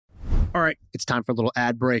All right, it's time for a little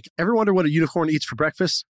ad break. Ever wonder what a unicorn eats for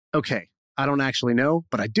breakfast? Okay, I don't actually know,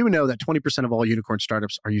 but I do know that 20% of all unicorn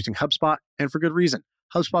startups are using HubSpot, and for good reason.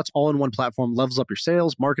 HubSpot's all-in-one platform levels up your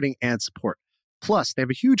sales, marketing, and support. Plus, they have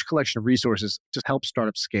a huge collection of resources to help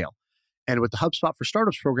startups scale. And with the HubSpot for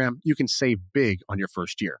Startups program, you can save big on your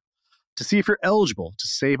first year. To see if you're eligible to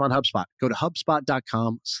save on HubSpot, go to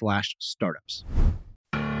HubSpot.com/startups.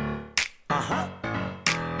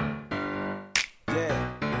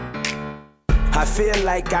 I feel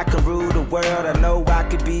like I can rule the world. I know I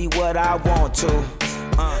could be what I want to.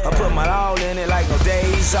 I put my all in it like no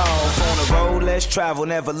days off. On the road, let's travel,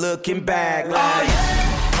 never looking back. Like,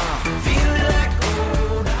 feeling like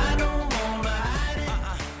gold. I don't wanna hide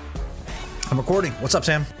it. I'm recording. What's up,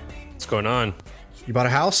 Sam? What's going on? You bought a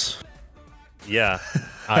house? Yeah.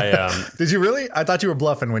 I Did you really? I thought you were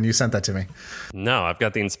bluffing when you sent that to me. No, I've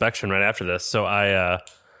got the inspection right after this. So I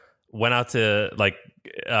went out to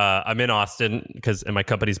I'm in Austin and my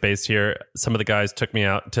company's based here. Some of the guys took me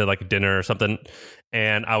out to like dinner or something,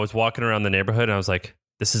 and I was walking around the neighborhood and I was like,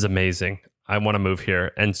 this is amazing. I want to move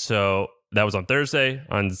here. And so that was on Thursday.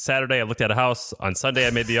 On Saturday, I looked at a house. On Sunday, I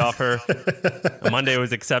made the offer. On Monday, it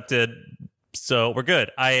was accepted. So we're good.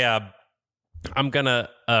 I'm going to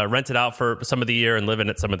rent it out for some of the year and live in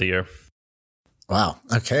it some of the year. Wow.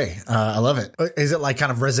 Okay. I love it. Is it like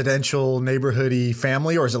kind of residential neighborhoody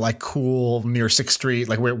family, or is it like cool near 6th Street?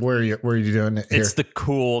 Like where are you doing it here? It's the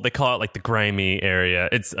cool, they call it like the grimy area.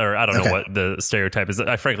 I don't know what the stereotype is.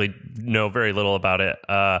 I frankly know very little about it.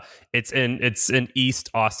 It's in East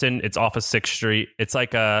Austin. It's off of 6th Street. It's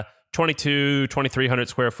like a 2,300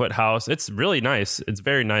 square foot house. It's really nice. It's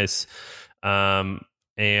very nice.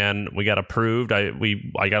 And we got approved. I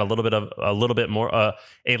got a little bit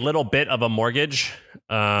of a mortgage,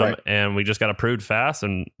 right. And we just got approved fast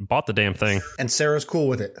and bought the damn thing. And Sarah's cool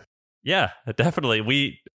with it. Yeah,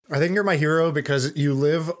 definitely. I think you're my hero because you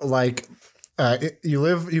live like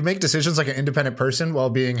you make decisions like an independent person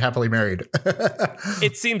while being happily married.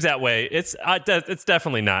 It seems that way. It's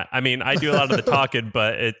definitely not. I mean, I do a lot of the talking,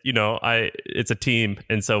 but it's a team,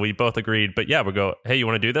 and so we both agreed. But yeah, we go, hey, you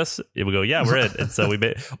want to do this? And we go, yeah, we're in. And so we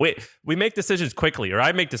make decisions quickly, or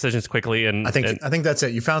I make decisions quickly. And I think that's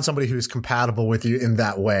it. You found somebody who's compatible with you in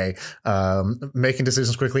that way, making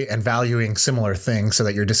decisions quickly and valuing similar things so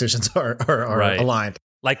that your decisions are right. aligned.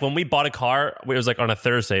 Like when we bought a car, it was like on a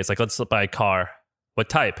Thursday. It's like, let's buy a car. What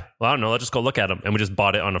type? Well, I don't know. Let's just go look at them. And we just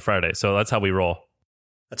bought it on a Friday. So that's how we roll.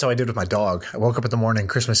 That's how I did with my dog. I woke up in the morning,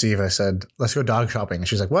 Christmas Eve. I said, let's go dog shopping. And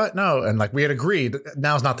she's like, what? No. And like we had agreed,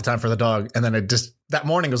 now's not the time for the dog. And then that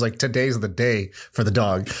morning was like, today's the day for the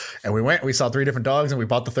dog. And we saw 3 different dogs and we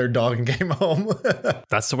bought the 3rd dog and came home.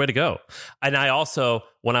 That's the way to go. And I also,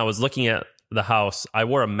 when I was looking at the house, I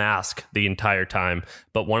wore a mask the entire time.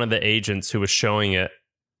 But one of the agents who was showing it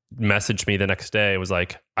messaged me the next day. It was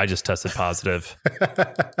like, I just tested positive.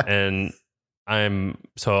 And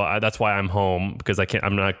that's why I'm home, because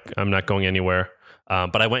I'm not going anywhere.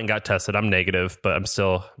 But I went and got tested. I'm negative, but I'm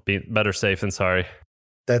still better safe than sorry.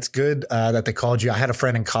 That's good that they called you. I had a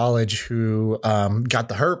friend in college who got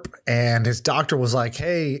the herp, and his doctor was like,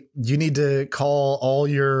 hey, you need to call all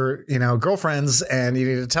your girlfriends and you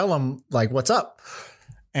need to tell them like what's up.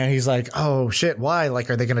 And he's like, oh shit, why? Like,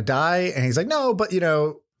 are they going to die? And he's like, no, but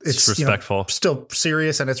it's respectful, still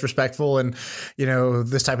serious, and it's respectful, and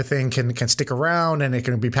this type of thing can stick around, and it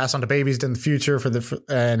can be passed on to babies in the future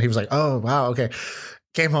and he was like, oh wow, okay.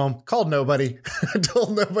 Came home, called nobody,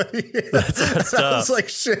 told nobody. That's I was like,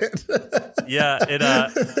 shit. Yeah,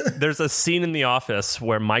 there's a scene in The Office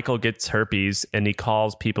where Michael gets herpes and he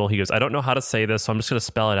calls people. He goes, I don't know how to say this, so I'm just going to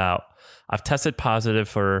spell it out. I've tested positive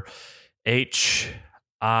for HIRP.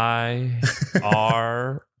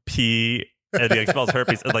 And he spells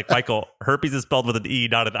herpes. And like, Michael, herpes is spelled with an E,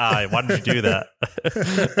 not an I. Why did you do that?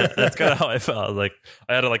 That's kind of how I felt. Like,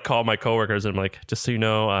 I had to like call my coworkers and I'm like, just so you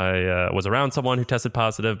know, I was around someone who tested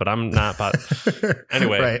positive, but I'm not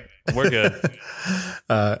Anyway, right. We're good.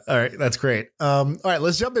 All right. That's great. All right.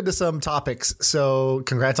 Let's jump into some topics. So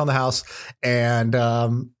congrats on the house. And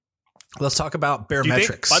let's talk about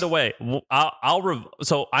barometrics. By the way,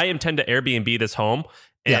 so I intend to Airbnb this home.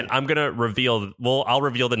 And I'm going to I'll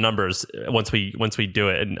reveal the numbers once we do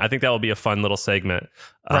it. And I think that will be a fun little segment.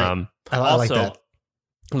 Right. I like that.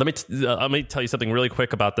 Let me tell you something really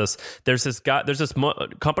quick about this. There's this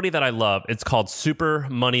company that I love. It's called Super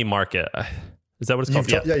Money Market. Is that what it's called?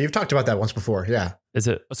 Yeah, you've talked about that once before. Yeah. Is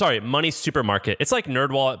it? Sorry, Money Supermarket. It's like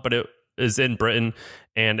NerdWallet, but it is in Britain,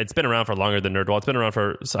 and it's been around for longer than NerdWallet. It's been around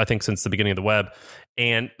for, I think, since the beginning of the web.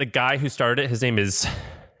 And the guy who started it, his name is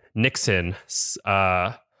Nixon.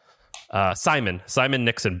 Simon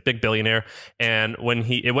Nixon, big billionaire. And when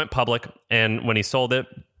it went public, and when he sold it,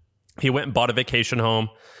 he went and bought a vacation home.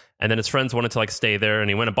 And then his friends wanted to like stay there, and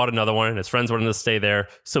he went and bought another one, and his friends wanted to stay there.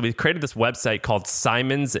 So we created this website called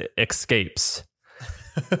Simon's Escapes.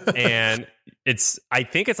 And I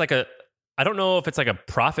think it's like I don't know if it's like a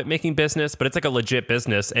profit making business, but it's like a legit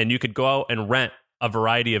business. And you could go out and rent a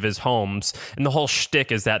variety of his homes. And the whole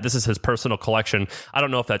shtick is that this is his personal collection. I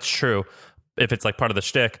don't know if that's true, if it's like part of the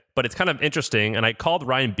shtick, but it's kind of interesting. And I called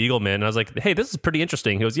Ryan Beagleman and I was like, hey, this is pretty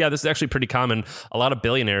interesting. He goes, yeah, this is actually pretty common. A lot of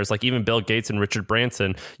billionaires, like even Bill Gates and Richard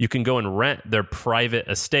Branson, you can go and rent their private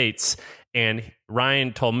estates. And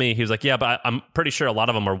Ryan told me, he was like, yeah, but I'm pretty sure a lot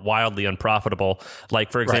of them are wildly unprofitable.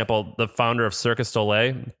 Like, for example, the founder of Circus du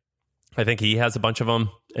Soleil, I think he has a bunch of them,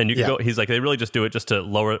 and you can go. He's like, they really just do it just to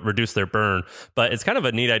reduce their burn. But it's kind of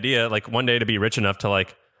a neat idea. Like one day to be rich enough to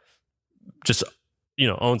like just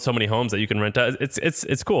own so many homes that you can rent out.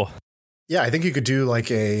 It's cool. Yeah, I think you could do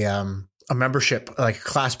like a membership, like a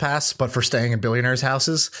class pass, but for staying in billionaires'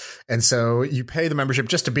 houses. And so you pay the membership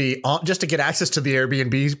just to get access to the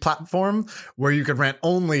Airbnb platform, where you could rent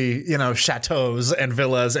only chateaus and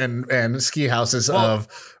villas and ski houses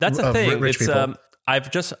that's the thing. Rich people.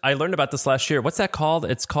 I learned about this last year. What's that called?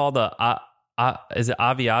 It's called is it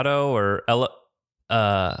Aviato or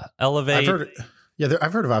Elevate?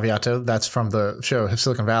 I've heard of Aviato. That's from the show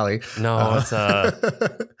Silicon Valley. No,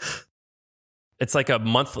 it's like a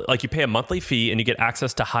monthly, like you pay a monthly fee and you get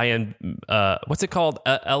access to high end. What's it called?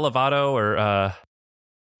 Elevado or?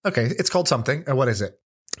 Okay, it's called something. What is it?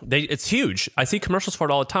 It's huge. I see commercials for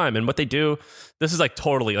it all the time. And what they do, this is like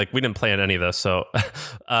totally like, we didn't plan any of this. So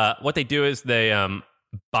what they do is they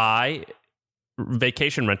buy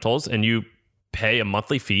vacation rentals and you pay a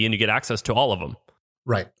monthly fee and you get access to all of them.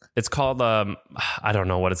 Right. It's called, I don't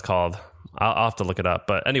know what it's called. I'll have to look it up.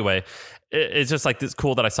 But anyway, it's just like this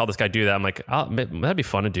cool that I saw this guy do that. I'm like, that'd be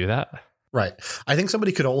fun to do that. Right. I think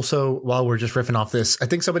somebody could also, while we're just riffing off this, I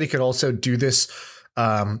think somebody could also do this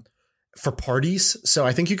for parties. So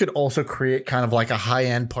I think you could also create kind of like a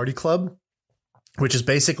high-end party club, which is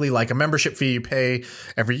basically like a membership fee you pay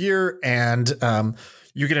every year. And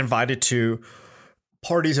you get invited to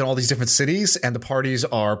parties in all these different cities. And the parties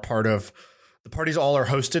all are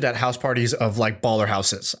hosted at house parties of like baller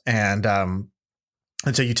houses. And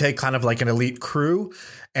so you take kind of like an elite crew.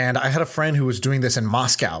 And I had a friend who was doing this in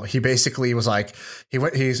Moscow. He basically was like,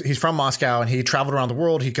 he's from Moscow and he traveled around the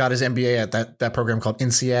world. He got his MBA at that program called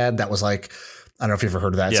INSEAD. That was like, I don't know if you've ever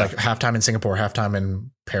heard of that. It's like halftime in Singapore, halftime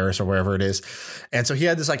in Paris or wherever it is. And so he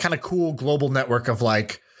had this like kind of cool global network of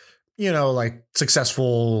like, like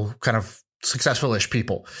successful-ish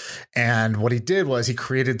people. And what he did was he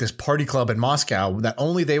created this party club in Moscow that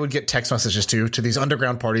only they would get text messages to these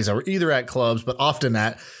underground parties that were either at clubs, but often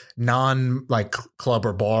at non like club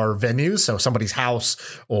or bar venues. So somebody's house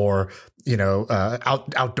or,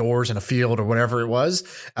 outdoors in a field or whatever it was.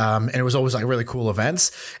 And it was always like really cool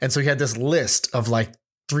events. And so he had this list of like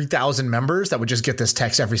 3,000 members that would just get this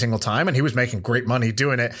text every single time. And he was making great money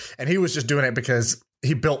doing it. And he was just doing it because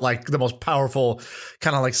he built like the most powerful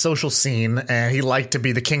kind of like social scene, and he liked to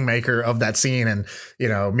be the kingmaker of that scene and,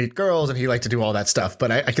 meet girls, and he liked to do all that stuff.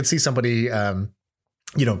 But I could see somebody,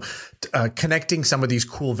 connecting some of these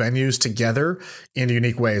cool venues together in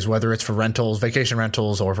unique ways, whether it's for rentals, vacation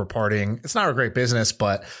rentals, or for partying. It's not a great business,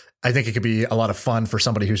 but I think it could be a lot of fun for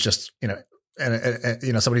somebody who's just, somebody's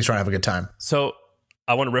trying to have a good time. So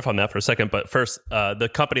I want to riff on that for a second, but first, the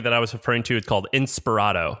company that I was referring to is called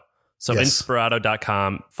Inspirato. So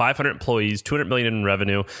Inspirato.com, 500 employees, 200 million in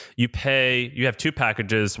revenue. You have two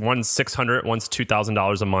packages. One's $600, one's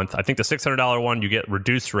 $2,000 a month. I think the $600 one, you get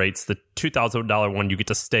reduced rates. The $2,000 one, you get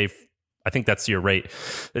to stay. I think that's your rate.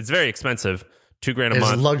 It's very expensive. $2,000 a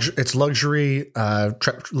month. It's luxury,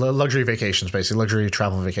 luxury vacations, basically luxury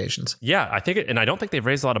travel vacations. Yeah, I think and I don't think they've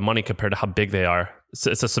raised a lot of money compared to how big they are. So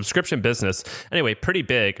it's a subscription business. Anyway, pretty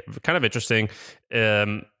big, kind of interesting.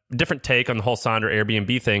 Different take on the whole Sonder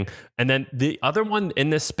Airbnb thing. And then the other one in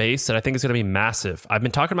this space that I think is going to be massive, I've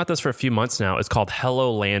been talking about this for a few months now, is called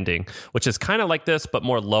Hello Landing, which is kind of like this, but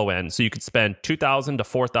more low end. So you could spend $2,000 to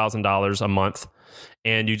 $4,000 a month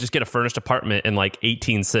and you just get a furnished apartment in like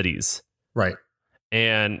 18 cities. Right.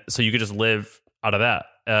 And so you could just live out of that.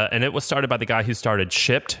 And it was started by the guy who started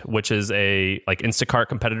Shipt, which is a like Instacart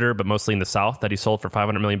competitor, but mostly in the South, that he sold for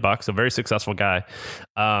 $500 million. A very successful guy.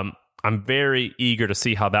 I'm very eager to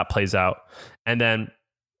see how that plays out. And then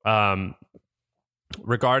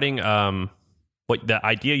regarding what the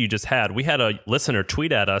idea you just had, we had a listener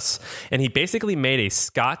tweet at us, and he basically made a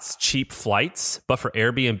Scott's Cheap Flights, but for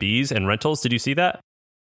Airbnbs and rentals. Did you see that?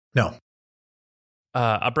 No.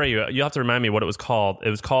 Bray, you have to remind me what it was called. It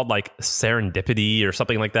was called like serendipity or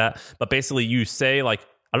something like that. But basically, you say like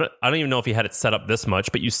I don't even know if he had it set up this much,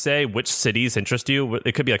 but you say which cities interest you.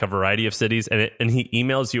 It could be like a variety of cities, and he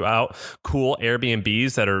emails you out cool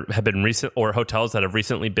Airbnbs that have been recent or hotels that have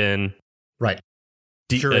recently been right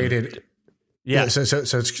curated. Yeah. So it's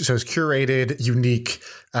curated, unique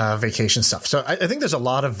vacation stuff. So I think there's a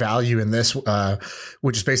lot of value in this,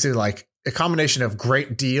 which is basically like a combination of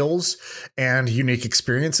great deals and unique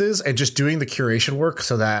experiences, and just doing the curation work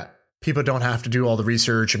so that people don't have to do all the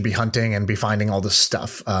research and be hunting and be finding all this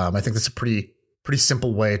stuff. I think that's a pretty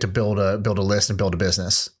simple way to build a list and build a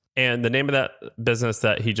business. And the name of that business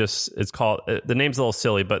that it's called, the name's a little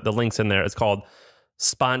silly, but the link's in there. It's called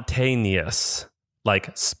Spontaneous,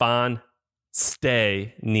 like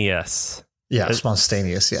Stay-neous. Yeah,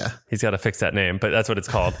 spontaneous. Yeah, he's got to fix that name, but that's what it's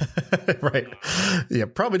called. Right. Yeah,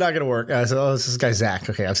 probably not going to work. So this is guy Zach.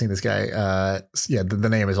 Okay, I've seen this guy. The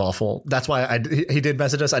name is awful. That's why he did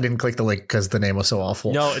message us. I didn't click the link because the name was so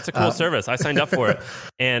awful. No, it's a cool service. I signed up for it.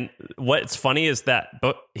 And what's funny is that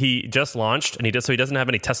he just launched, and he doesn't have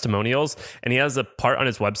any testimonials, and he has a part on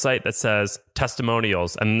his website that says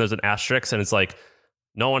testimonials, and then there's an asterisk, and it's like,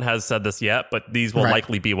 no one has said this yet, but these will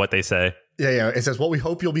likely be what they say. Yeah. It says, what we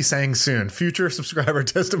hope you'll be saying soon. Future subscriber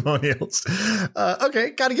testimonials. Okay,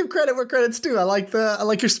 got to give credit where credit's due. I like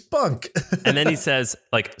your spunk. And then he says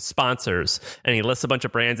like sponsors, and he lists a bunch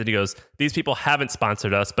of brands, and he goes, these people haven't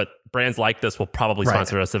sponsored us, but brands like this will probably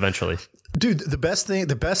sponsor us eventually. Dude, the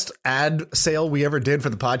best ad sale we ever did for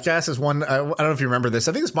the podcast is one. I don't know if you remember this.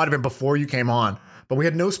 I think this might have been before you came on, but we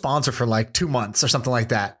had no sponsor for like 2 months or something like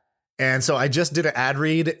that. And so I just did an ad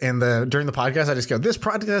read during the podcast. I just go, this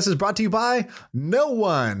podcast is brought to you by no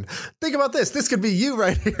one. Think about this. This could be you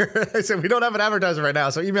right here. I said, we don't have an advertiser right now,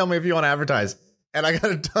 so email me if you want to advertise. And I got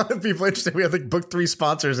a ton of people interested. We have like booked 3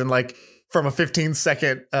 sponsors and like from a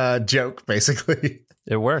 15-second joke, basically.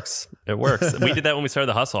 It works. We did that when we started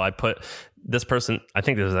The Hustle. I put this person, I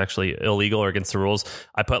think this is actually illegal or against the rules.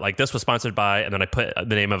 I put like, this was sponsored by, and then I put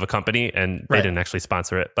the name of a company, and they didn't actually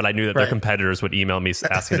sponsor it, but I knew that their competitors would email me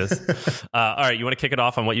asking this. All right. You want to kick it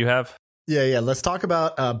off on what you have? Yeah. Let's talk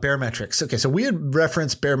about Baremetrics. Okay. So we had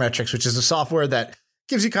referenced Baremetrics, which is a software that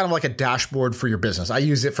gives you kind of like a dashboard for your business. I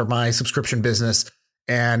use it for my subscription business,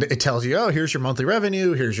 and it tells you, oh, here's your monthly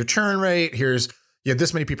revenue. Here's your churn rate. Here's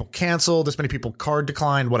this many people cancel, this many people card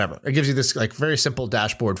decline, whatever. It gives you this like very simple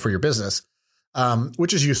dashboard for your business,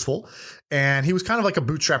 which is useful. And he was kind of like a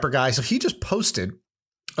bootstrapper guy. So he just posted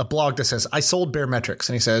a blog that says, I sold Baremetrics.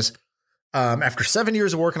 And he says, after 7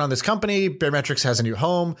 years of working on this company, Baremetrics has a new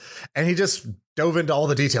home. And he just dove into all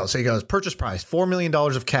the details. So he goes, purchase price, $4 million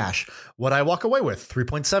of cash. What I walk away with,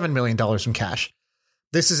 $3.7 million in cash.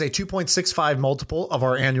 This is a 2.65 multiple of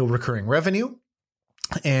our annual recurring revenue.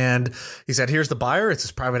 And he said, here's the buyer. It's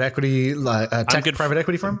this private equity, private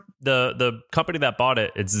equity firm. The company that bought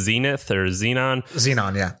it, it's Zenith or Xenon.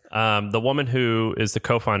 Xenon, yeah. The woman who is the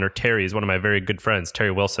co-founder, Terry, is one of my very good friends,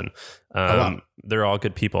 Terry Wilson. Wow. They're all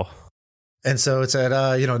good people. And so it's at,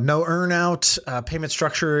 no earn out. Payment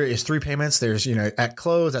structure is 3 payments. There's, at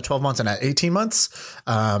close, at 12 months, and at 18 months,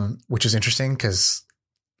 which is interesting because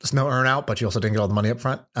there's no earn out, but you also didn't get all the money up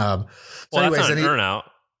front. That's not an earn out.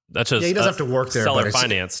 That's just he doesn't have to work there. Seller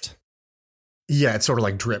financed. Yeah, it's sort of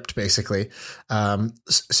like dripped, basically.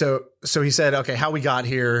 So he said, okay, how we got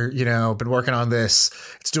here, been working on this.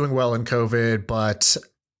 It's doing well in COVID, but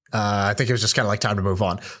I think it was just kind of like time to move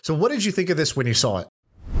on. So what did you think of this when you saw it?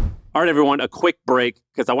 All right, everyone, a quick break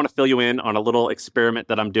because I want to fill you in on a little experiment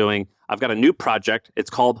that I'm doing. I've got a new project. It's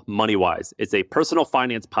called MoneyWise. It's a personal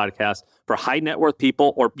finance podcast for high net worth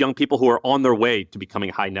people or young people who are on their way to becoming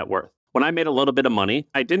high net worth. When I made a little bit of money,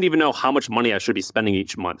 I didn't even know how much money I should be spending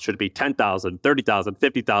each month. Should it be $10,000, $30,000,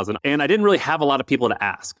 $50,000? And I didn't really have a lot of people to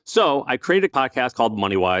ask. So I created a podcast called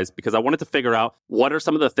MoneyWise because I wanted to figure out what are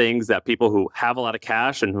some of the things that people who have a lot of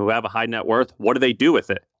cash and who have a high net worth, what do they do with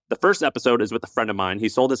it? The first episode is with a friend of mine. He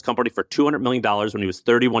sold his company for $200 million when he was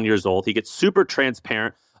 31 years old. He gets super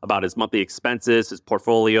transparent about his monthly expenses, his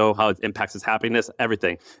portfolio, how it impacts his happiness,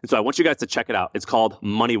 everything. And so I want you guys to check it out. It's called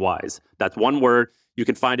MoneyWise. That's one word. You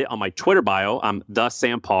can find it on my Twitter bio. I'm the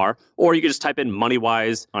Sam Parr, or you can just type in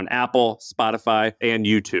MoneyWise on Apple, Spotify, and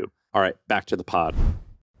YouTube. All right, back to the pod.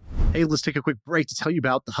 Hey, let's take a quick break to tell you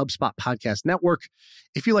about the HubSpot Podcast Network.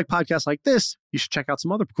 If you like podcasts like this, you should check out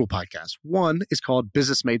some other cool podcasts. One is called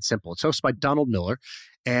Business Made Simple. It's hosted by Donald Miller,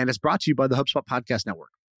 and it's brought to you by the HubSpot Podcast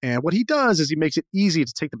Network. And what he does is he makes it easy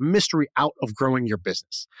to take the mystery out of growing your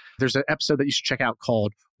business. There's an episode that you should check out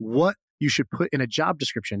called What You Should Put in a Job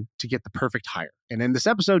Description to Get the Perfect Hire. And in this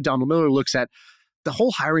episode, Donald Miller looks at the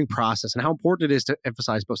whole hiring process and how important it is to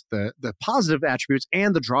emphasize both the positive attributes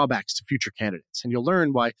and the drawbacks to future candidates. And you'll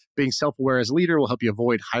learn why being self-aware as a leader will help you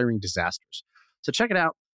avoid hiring disasters. So check it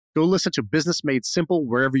out. Go listen to Business Made Simple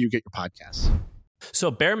wherever you get your podcasts.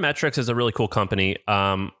 So Baremetrics is a really cool company.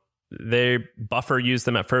 Buffer used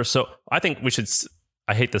them at first. So I think we should,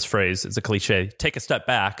 I hate this phrase, it's a cliche, take a step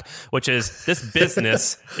back, which is this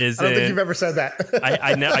business is I don't think you've ever said that.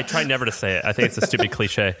 I try never to say it. I think it's a stupid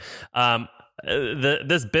cliche.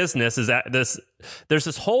 This business is there's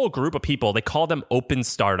this whole group of people, they call them open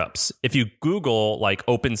startups. If you Google like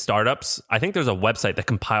open startups, I think there's a website that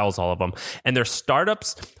compiles all of them, and they're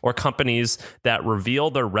startups or companies that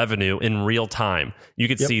reveal their revenue in real time. You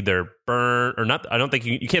could see their burn or not. I don't think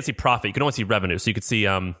you can't see profit. You can only see revenue. So you could see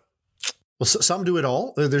well, some do it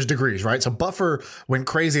all. There's degrees, right? So Buffer went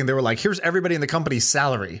crazy and they were like, here's everybody in the company's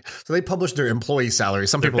salary. So they published their employee salary.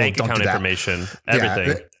 Some people bank don't account do that. information, everything.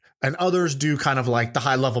 Yeah. And others do kind of like the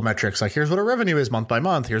high level metrics, like here's what our revenue is month by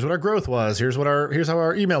month. Here's what our growth was. Here's how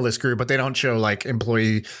our email list grew, but they don't show like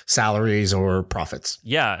employee salaries or profits.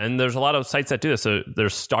 Yeah. And there's a lot of sites that do this. So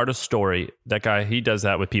there's Start a Story. That guy, he does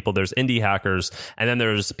that with people. There's Indie Hackers. And then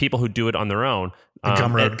there's people who do it on their own. The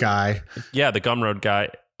Gumroad guy. Yeah. The Gumroad guy.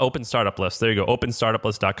 Open Startup List. There you go.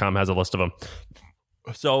 OpenStartupList.com has a list of them.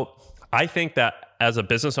 So I think that as a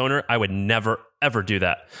business owner, I would never, ever do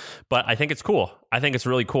that. But I think it's cool. I think it's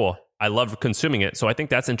really cool. I love consuming it. So I think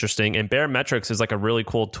that's interesting. And Baremetrics is like a really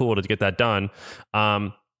cool tool to get that done.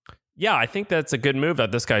 Yeah, I think that's a good move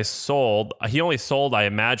that this guy sold. He only sold, I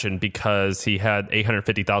imagine, because he had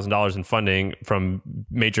 $850,000 in funding from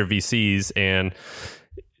major VCs, and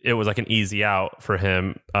it was like an easy out for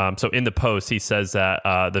him. So in the post, he says that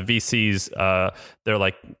the VCs, they're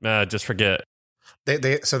like, just forget.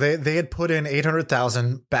 They had put in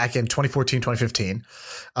 800,000 back in 2014, 2015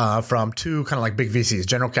 from two kind of like big VCs,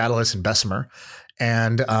 General Catalyst and Bessemer.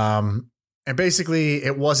 And basically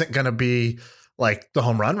it wasn't going to be like the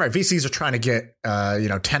home run, right? VCs are trying to get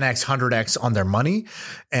 10x, 100x on their money.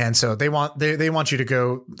 And so they want you to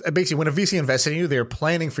go, basically when a VC invests in you, they're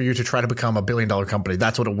planning for you to try to become $1 billion company.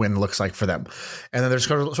 That's what a win looks like for them. And then there's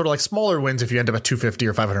sort of like smaller wins if you end up at 250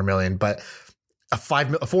 or 500 million, but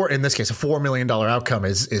in this case, a $4 million outcome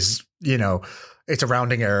is it's a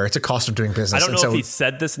rounding error. It's a cost of doing business. I don't know if he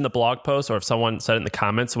said this in the blog post or if someone said it in the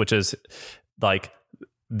comments, which is like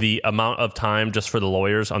the amount of time just for the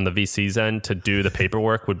lawyers on the VC's end to do the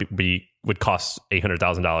paperwork would cost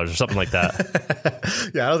 $800,000 or something like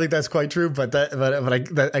that. Yeah, I don't think that's quite true, but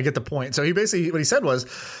I get the point. So he basically, what he said was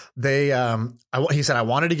he said, I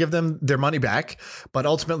wanted to give them their money back, but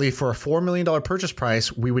ultimately for a $4 million purchase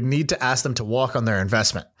price, we would need to ask them to walk on their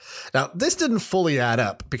investment. Now, this didn't fully add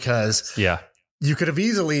up because you could have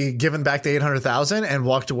easily given back the 800,000 and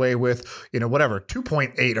walked away with,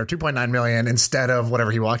 2.8 or 2.9 million instead of whatever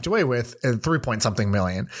he walked away with, 3 point something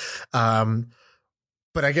million.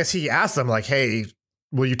 But I guess he asked them like, hey,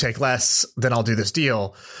 will you take less? Then I'll do this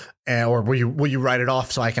deal. Or will you write it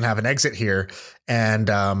off so I can have an exit here? And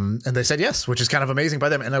they said yes, which is kind of amazing by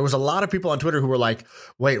them. And there was a lot of people on Twitter who were like,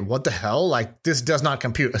 wait, what the hell? Like, this does not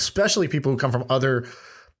compute, especially people who come from other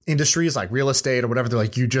industries like real estate or whatever. They're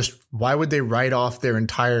like, why would they write off their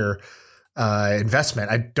entire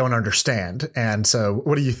investment? I don't understand. And so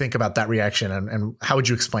what do you think about that reaction and how would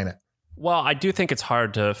you explain it? Well, I do think it's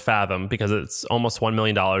hard to fathom because it's almost $1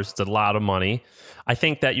 million. It's a lot of money. I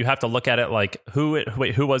think that you have to look at it like who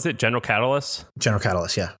was it? General Catalyst? General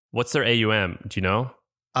Catalyst, yeah. What's their AUM? Do you know?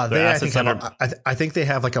 I think they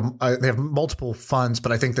have they have multiple funds,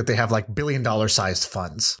 but I think that they have like $1 billion sized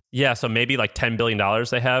funds. Yeah, so maybe like $10 billion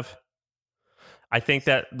they have. I think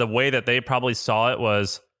that the way that they probably saw it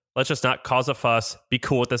was, let's just not cause a fuss, be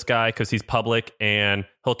cool with this guy because he's public and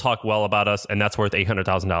he'll talk well about us, and that's worth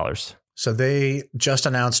 $800,000. So they just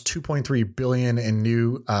announced $2.3 billion in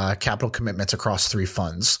new capital commitments across 3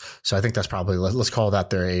 funds. So I think that's probably, let's call that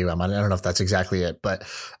their AUM. I don't know if that's exactly it, but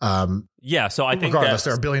yeah. So I think regardless,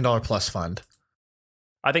 they're $1 billion plus fund.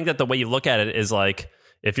 I think that the way you look at it is like,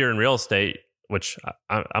 if you're in real estate, which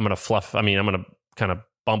I'm going to fluff. I mean, I'm going to kind of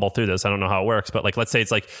bumble through this. I don't know how it works, but like, let's say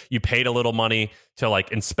it's like you paid a little money to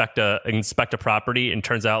like inspect a property, and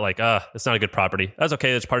turns out like, it's not a good property. That's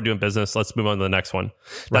okay. That's part of doing business. Let's move on to the next one.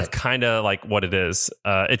 That's kind of like what it is.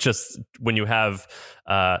 It's just when you have,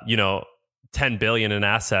 10 billion in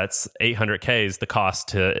assets, 800K is the cost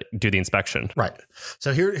to do the inspection. Right.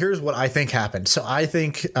 So here's what I think happened. So I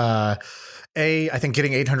think, I think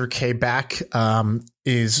getting 800K back,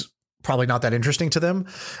 is probably not that interesting to them.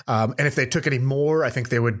 And if they took any more, I think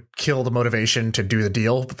they would kill the motivation to do the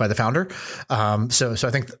deal by the founder. So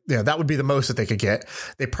I think that would be the most that they could get.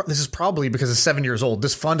 This is probably because it's 7 years old.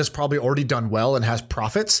 This fund has probably already done well and has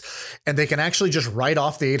profits, and they can actually just write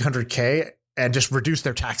off the 800K and just reduce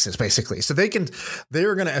their taxes basically. So they're going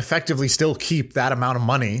to effectively still keep that amount of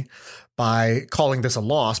money by calling this a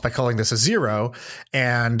loss, by calling this a zero.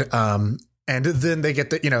 And then they get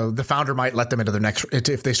the founder might let them into their next,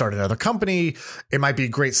 if they start another company, it might be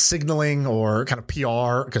great signaling or kind of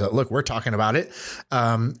PR because look, we're talking about it.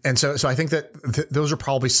 And so I think that those are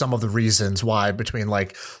probably some of the reasons why, between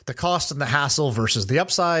like the cost and the hassle versus the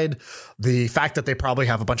upside, the fact that they probably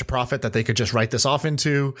have a bunch of profit that they could just write this off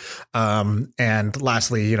into. And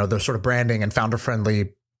lastly, the sort of branding and founder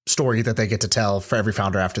friendly story that they get to tell for every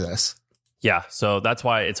founder after this. Yeah. So that's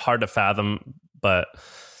why it's hard to fathom, but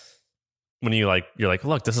when you're like,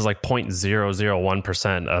 look, this is like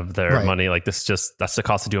 0.001% of their money. Like that's the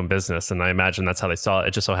cost of doing business. And I imagine that's how they saw it.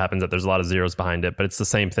 It just so happens that there's a lot of zeros behind it, but it's the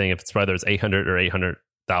same thing if it's whether it's 800 or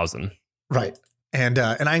 800,000. Right. And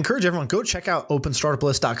I encourage everyone, go check out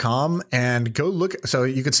openstartuplist.com and go look. So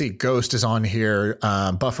you can see Ghost is on here.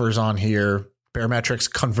 Buffer's on here, Barometrics,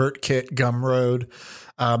 ConvertKit, Gumroad.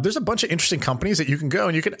 There's a bunch of interesting companies that you can go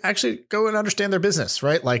and you can actually go and understand their business,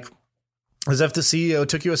 right? Like, as if the CEO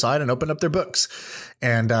took you aside and opened up their books.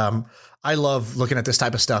 And I love looking at this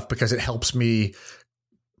type of stuff because it helps me,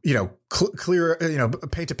 clear,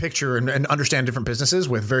 paint a picture and understand different businesses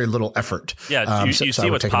with very little effort. Yeah, you see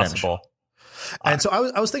what's possible. And so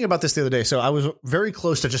I was thinking about this the other day. So I was very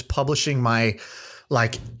close to just publishing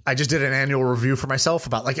I just did an annual review for myself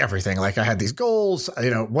about like everything. Like I had these goals,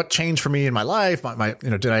 what changed for me in my life, my kind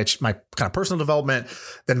of personal development,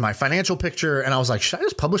 then my financial picture. And I was like, should I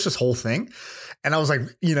just publish this whole thing? And I was like,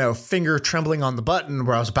 finger trembling on the button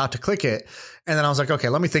where I was about to click it. And then I was like, okay,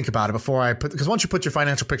 let me think about it before because once you put your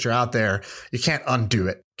financial picture out there, you can't undo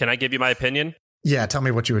it. Can I give you my opinion? Yeah. Tell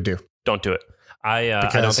me what you would do. Don't do it. I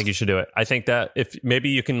don't think you should do it. I think that if maybe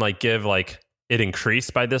you can give it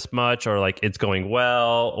increased by this much, or it's going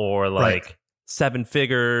well, or 7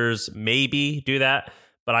 figures, maybe do that.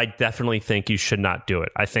 But I definitely think you should not do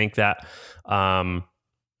it. I think that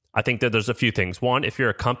there's a few things. One, if you're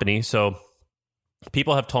a company, so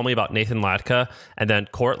people have told me about Nathan Latka, and then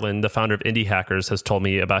Cortland, the founder of Indie Hackers, has told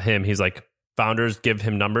me about him. He's like, founders give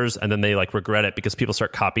him numbers and then they regret it because people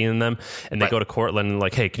start copying them, and they go to Cortland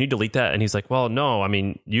and hey, can you delete that? And he's like, well, no, I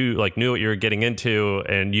mean, you knew what you were getting into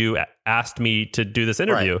and you asked me to do this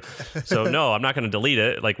interview. Right. So no, I'm not going to delete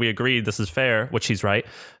it. We agreed this is fair, which he's right.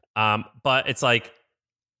 But it's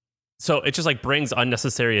so it just brings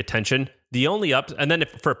unnecessary attention. The only and then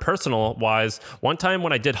for personal wise, one time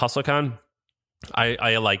when I did HustleCon,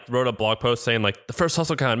 I wrote a blog post saying the first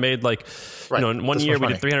HustleCon made in 1 year we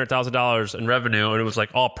did $300,000 in revenue, and it was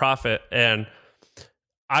all profit. And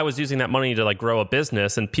I was using that money to grow a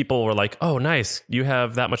business, and people were like, oh, nice, you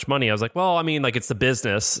have that much money. I was like, well, I mean, it's the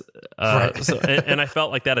business. So, and I felt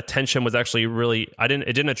like that attention was actually really, it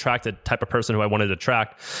didn't attract the type of person who I wanted to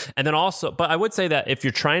attract. And then also, but I would say that if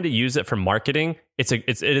you're trying to use it for marketing, it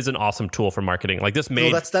is an awesome tool for marketing. This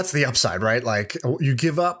made, well, that's the upside, right? You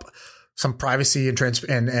give up some privacy and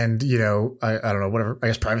I don't know, whatever, I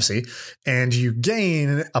guess privacy, and you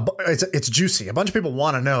gain it's juicy. A bunch of people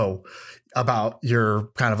want to know about your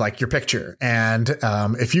kind of your picture. And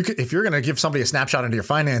if you're going to give somebody a snapshot into your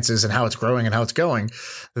finances and how it's growing and how it's going,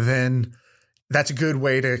 then that's a good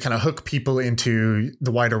way to kind of hook people into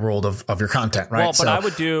the wider world of your content, right? Well, but I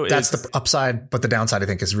would do that's the upside, but the downside I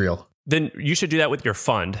think is real. Then you should do that with your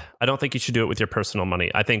fund. I don't think you should do it with your personal money.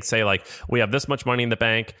 I think say we have this much money in the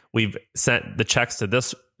bank. We've sent the checks to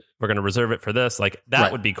this. We're going to reserve it for this.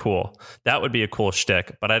 That would be cool. That would be a cool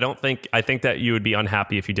shtick. But I think that you would be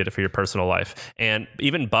unhappy if you did it for your personal life. And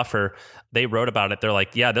even Buffer, they wrote about it. They're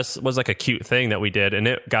like, yeah, this was a cute thing that we did, and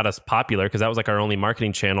it got us popular because that was our only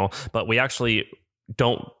marketing channel. But we actually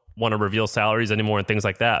don't want to reveal salaries anymore and things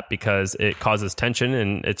like that because it causes tension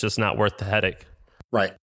and it's just not worth the headache.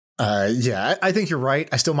 Right. Yeah, I think you're right.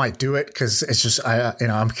 I still might do it because it's just,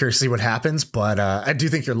 I'm curious to see what happens, but I do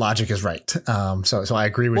think your logic is right. So I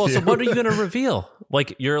agree with you. So what are you going to reveal?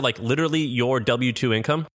 You're literally your W-2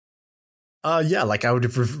 income? Yeah, I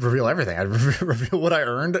would reveal everything. I'd reveal what I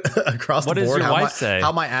earned across the board. What does your wife say?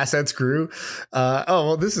 How my assets grew.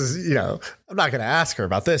 This is, I'm not going to ask her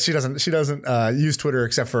about this. She doesn't use Twitter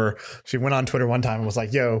except for she went on Twitter one time and was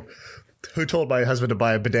like, yo, who told my husband to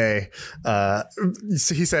buy a bidet? He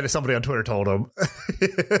said somebody on Twitter told him,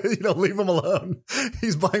 leave him alone.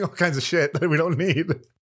 He's buying all kinds of shit that we don't need.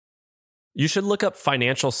 You should look up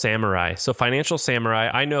Financial Samurai. So Financial Samurai,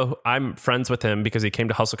 I know I'm friends with him because he came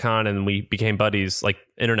to HustleCon and we became buddies, like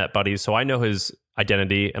internet buddies. So I know his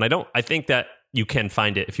identity, and I think that you can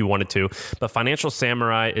find it if you wanted to. But Financial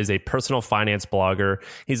Samurai is a personal finance blogger.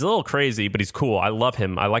 He's a little crazy, but he's cool. I love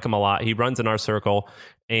him. I like him a lot. He runs in our circle,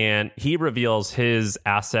 and he reveals his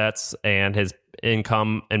assets and his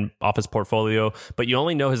income and off his portfolio. But you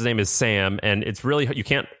only know his name is Sam, and it's really, you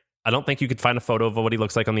can't, I don't think you could find a photo of what he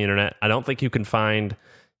looks like on the internet. I don't think you can find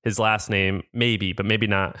his last name, maybe, but maybe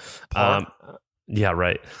not. Yeah,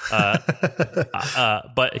 right.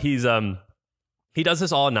 But he does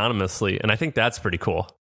this all anonymously, and I think that's pretty cool.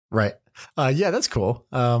 Right. Yeah, that's cool.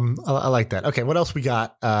 I like that. Okay, what else we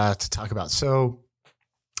got to talk about? So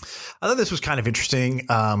I thought this was kind of interesting.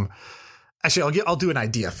 Actually, I'll do an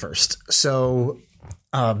idea first. So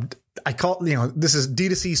I call, this is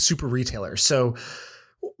D2C super retailer. So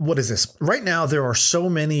what is this? Right now, there are so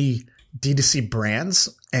many D2C brands,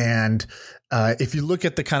 and if you look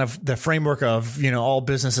at the kind of the framework of, all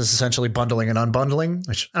businesses essentially bundling and unbundling,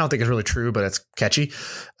 which I don't think is really true, but it's catchy.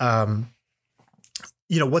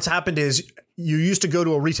 What's happened is you used to go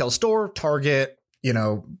to a retail store, Target,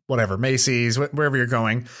 whatever, Macy's, wherever you're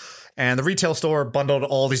going, and the retail store bundled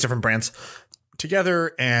all these different brands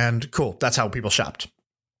together, and cool. That's how people shopped.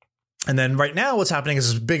 And then right now what's happening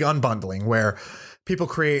is this big unbundling where people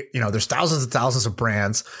create, there's thousands and thousands of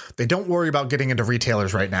brands. They don't worry about getting into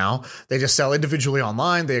retailers right now. They just sell individually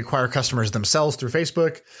online. They acquire customers themselves through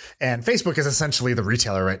Facebook. And Facebook is essentially the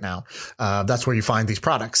retailer right now. That's where you find these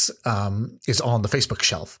products, is on the Facebook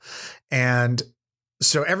shelf. And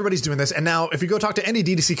so everybody's doing this. And now if you go talk to any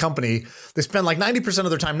D2C company, they spend like 90% of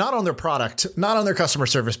their time, not on their product, not on their customer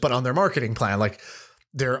service, but on their marketing plan. Like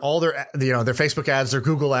their Facebook ads, their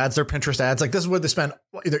Google ads, their Pinterest ads. Like this is where they spend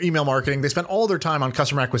their email marketing. They spend all their time on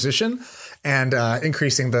customer acquisition and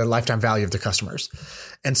increasing the lifetime value of their customers.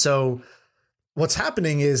 And so what's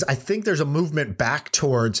happening is I think there's a movement back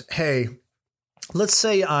towards, hey, let's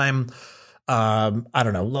say I'm, I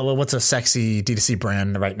don't know, what's a sexy D2C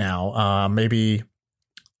brand right now? Maybe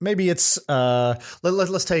it's,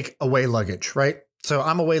 let's take Away Luggage, right? So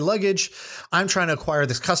I'm Away Luggage. I'm trying to acquire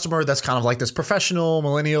this customer that's kind of like this professional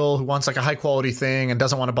millennial who wants like a high quality thing and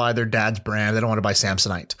doesn't want to buy their dad's brand. They don't want to buy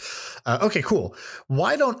Samsonite. Okay, cool.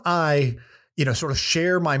 Why don't I, sort of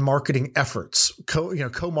share my marketing efforts,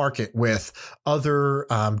 co-market with other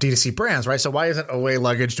D2C brands, right? So why isn't Away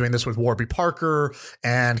Luggage doing this with Warby Parker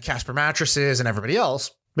and Casper Mattresses and everybody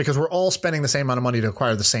else? Because we're all spending the same amount of money to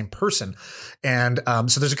acquire the same person. And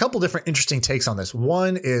so there's a couple different interesting takes on this.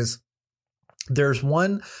 One is, there's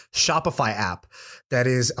one Shopify app that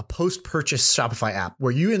is a post-purchase Shopify app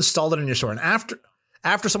where you install it in your store. And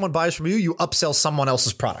after someone buys from you, you upsell someone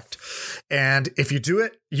else's product. And if you do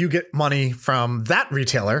it, you get money from that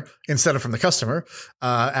retailer instead of from the customer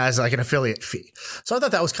as like an affiliate fee. So I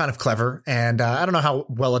thought that was kind of clever. And I don't know how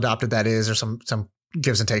well adopted that is, or some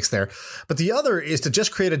gives and takes there. But the other is to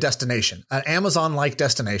just create a destination, an Amazon-like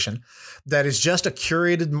destination that is just a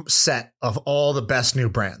curated set of all the best new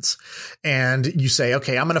brands. And you say,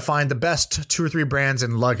 okay, I'm going to find the best 2 or 3 brands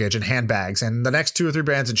in luggage and handbags, and the next 2 or 3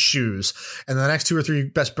 brands in shoes, and the next 2 or 3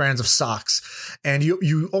 best brands of socks. And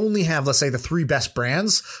you only have, let's say, the 3 best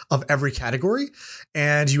brands of every category.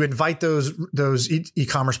 And you invite those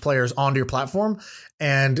e-commerce players onto your platform,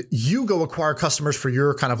 and you go acquire customers for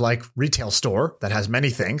your kind of like retail store that has many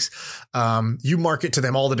things. You market to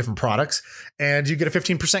them all the different products, and you get a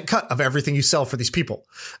 15% cut of everything you sell for these people.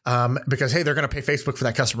 Because, hey, they're going to pay Facebook for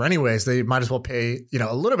that customer anyways. They might as well pay,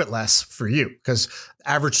 a little bit less for you, because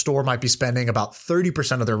average store might be spending about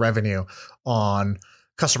 30% of their revenue on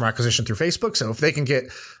customer acquisition through Facebook. So if they can get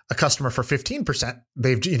a customer for 15%,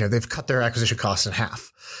 they've cut their acquisition costs in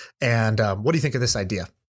half. And what do you think of this idea?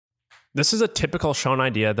 This is a typical Sean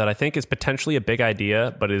idea that I think is potentially a big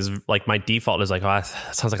idea, but is like my default is like, oh, that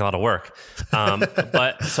sounds like a lot of work.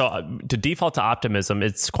 But so to default to optimism,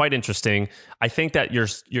 it's quite interesting. I think that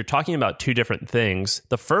you're talking about 2 different things.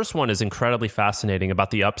 The first one is incredibly fascinating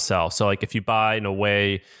about the upsell. So like if you buy an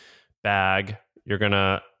Away bag, you're going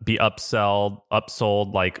to be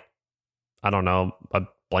upsold like, I don't know, a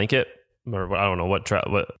blanket, or I don't know what.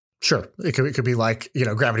 Sure. It could be like,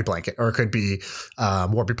 Gravity Blanket, or it could be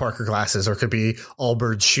Warby Parker glasses, or it could be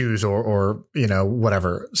Allbirds shoes, or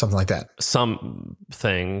whatever, something like that.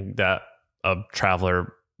 Something that a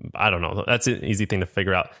traveler, I don't know. That's an easy thing to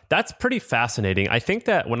figure out. That's pretty fascinating. I think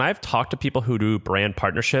that when I've talked to people who do brand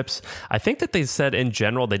partnerships, I think that they said in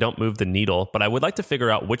general they don't move the needle, but I would like to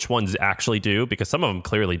figure out which ones actually do, because some of them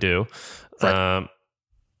clearly do. Right.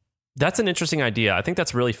 That's an interesting idea. I think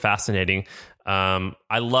that's really fascinating.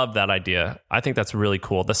 I love that idea. I think that's really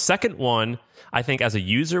cool. The second one, I think as a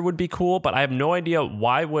user would be cool, but I have no idea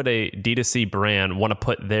why would a D2C brand want to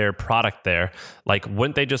put their product there? Like,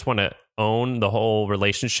 wouldn't they just want to own the whole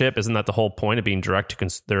relationship? Isn't that the whole point of being direct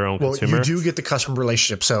to their own consumer? You do get the customer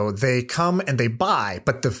relationship. So they come and they buy,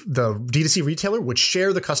 but the D2C retailer would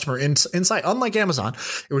share the customer insight. Unlike Amazon,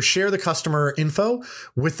 it would share the customer info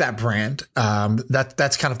with that brand.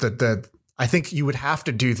 That's kind of the I think you would have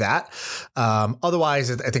to do that. Otherwise,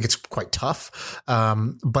 I think it's quite tough.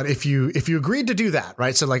 But if you agreed to do that,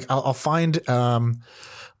 right? So like I'll find.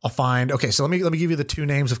 Okay, so let me give you the two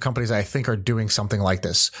names of companies I think are doing something like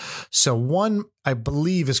this. So one I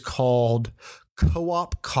believe is called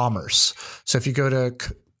Co-op Commerce. So if you go to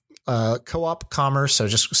Co-op Commerce, so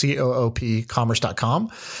just COOP commerce.com.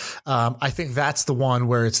 I think that's the one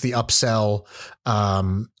where it's the upsell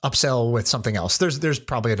with something else. There's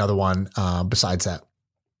probably another one besides that.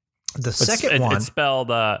 The second one, it's spelled.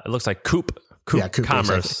 It looks like Coop Coop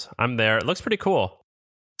Commerce. exactly. I'm there. It looks pretty cool.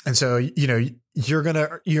 And so, you're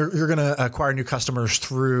gonna acquire new customers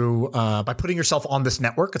through by putting yourself on this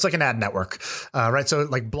network. It's like an ad network, right? So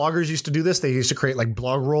like bloggers used to do this. They used to create like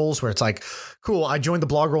blog rolls where it's like, cool, I joined the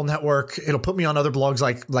blog roll network. It'll put me on other blogs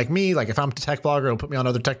like me. Like if I'm a tech blogger, it'll put me on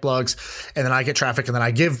other tech blogs, and then I get traffic, and then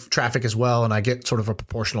I give traffic as well, and I get sort of a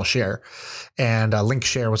proportional share. And link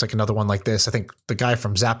share was like another one like this. I think the guy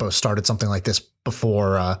from Zappos started something like this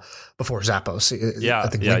before Zappos. Yeah, I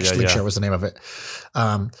think link share was the name of it.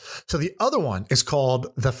 So the other one is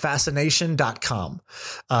called thefascination.com.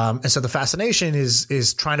 And so the Fascination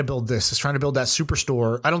is trying to build this. It's trying to build that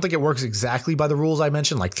superstore. I don't think it works exactly by the rules I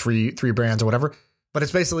mentioned, like three brands or whatever, but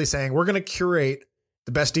it's basically saying we're going to curate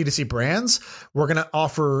the best D2C brands. We're going to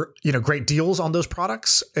offer, great deals on those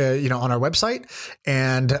products, on our website.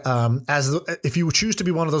 And if you choose to be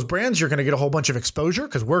one of those brands, you're going to get a whole bunch of exposure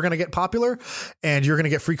because we're going to get popular, and you're going to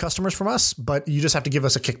get free customers from us. But you just have to give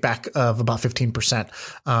us a kickback of about 15%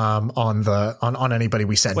 on anybody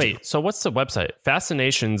we send. Wait, so what's the website?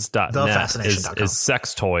 Fascinations.net is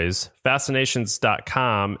sex toys.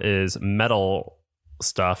 Fascinations.com is metal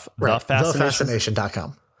stuff. Right.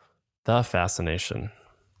 Thefascination.com. The Fascination.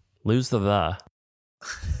 Lose the.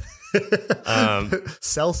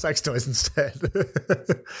 Sell sex toys instead.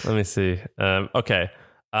 Let me see. Okay.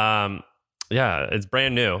 Yeah, it's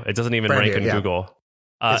brand new. It doesn't even rank in Google.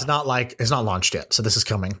 It's not launched yet. So this is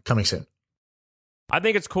coming soon. I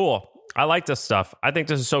think it's cool. I like this stuff. I think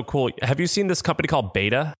this is so cool. Have you seen this company called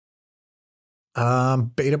Beta?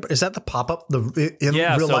 Beta, is that the pop-up,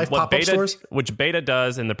 real life pop-up stores? Which Beta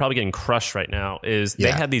does, and they're probably getting crushed right now, is they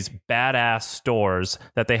had these badass stores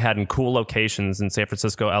that they had in cool locations in San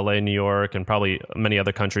Francisco, LA, New York, and probably many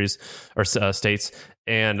other countries or states.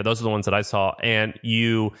 And those are the ones that I saw. And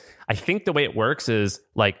I think the way it works is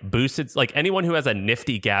like boosted, like anyone who has a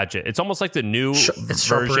nifty gadget, it's almost like the new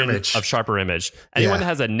version of Sharper Image. Anyone that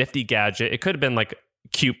has a nifty gadget, it could have been like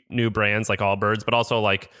cute new brands like Allbirds, but also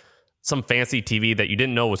like some fancy TV that you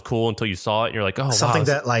didn't know was cool until you saw it. And you're like, oh, something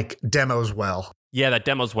that like demos well. Yeah, that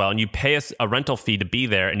demos well. And you pay us a rental fee to be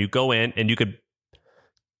there, and you go in and you can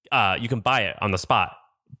buy it on the spot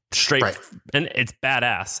straight. Right. And it's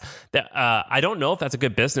badass. I don't know if that's a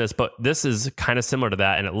good business, but this is kind of similar to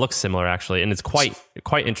that. And it looks similar actually. And it's quite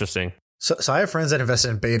interesting. So I have friends that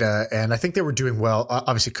invested in Beta, and I think they were doing well.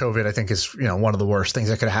 Obviously, COVID, I think, is one of the worst things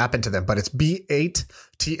that could have happened to them. But it's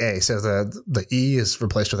B8TA, so the E is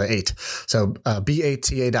replaced with an 8. So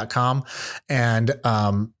B8TA.com, and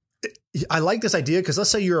I like this idea because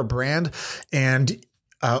let's say you're a brand, and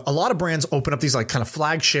a lot of brands open up these like kind of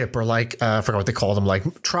flagship or like I forgot what they call them,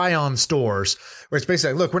 like try-on stores, where it's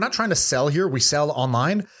basically like, look, we're not trying to sell here, we sell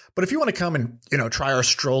online. But if you want to come and, try our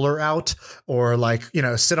stroller out or like,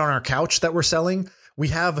 sit on our couch that we're selling, we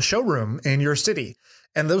have a showroom in your city.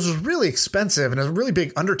 And those was really expensive, and it was a really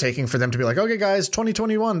big undertaking for them to be like, okay, guys,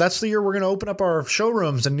 2021, that's the year we're going to open up our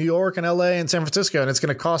showrooms in New York and LA and San Francisco. And it's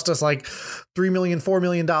going to cost us like $3 million, $4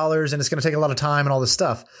 million. And it's going to take a lot of time and all this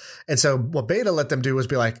stuff. And so what Beta let them do was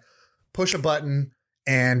be like, push a button,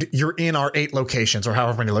 and you're in our 8 locations or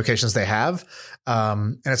however many locations they have.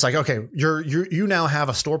 And it's like, okay, you now have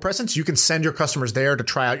a store presence. You can send your customers there to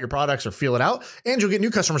try out your products or feel it out. And you'll get new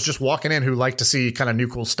customers just walking in who like to see kind of new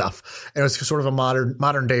cool stuff. And it's sort of a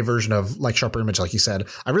modern day version of like Sharper Image, like you said.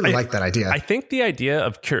 I really like that idea. I think the idea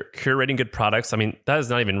of curating good products, I mean, that is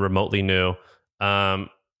not even remotely new.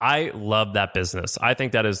 I love that business. I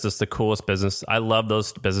think that is just the coolest business. I love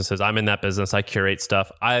those businesses. I'm in that business. I curate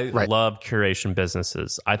stuff. I love curation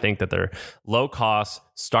businesses. I think that they're low cost,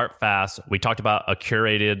 start fast. We talked about a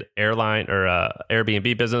curated airline or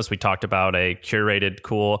Airbnb business. We talked about a curated,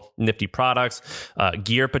 cool, nifty products.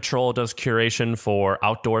 Gear Patrol does curation for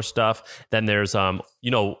outdoor stuff. Then there's,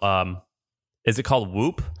 is it called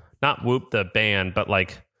Whoop? Not Whoop, the band, but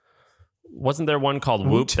like, wasn't there one called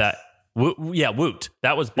Whoop that... Woot.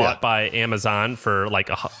 That was bought by Amazon for like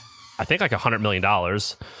I think like $100 million.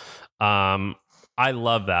 I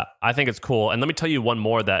love that. I think it's cool. And let me tell you one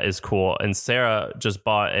more that is cool. And Sarah just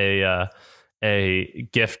bought a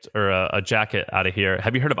gift or a jacket out of here.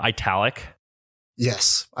 Have you heard of Italic?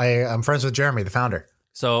 Yes, I'm friends with Jeremy, the founder.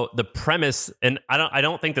 So the premise, and I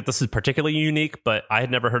don't think that this is particularly unique, but I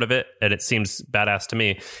had never heard of it, and it seems badass to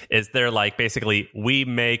me, is they're like, basically, we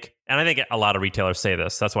make, and I think a lot of retailers say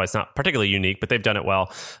this, that's why it's not particularly unique, but they've done it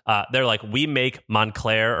well. They're like, we make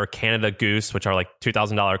Montclair or Canada Goose, which are like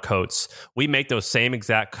 $2,000 coats. We make those same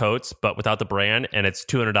exact coats, but without the brand, and it's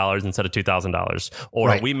 $200 instead of $2,000.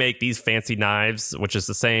 Or we make these fancy knives, which is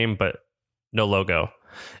the same, but no logo.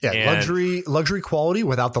 Yeah, and luxury quality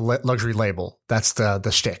without the luxury label. That's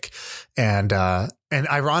the shtick. And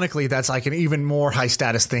ironically, that's like an even more high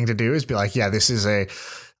status thing to do is be like, yeah, this is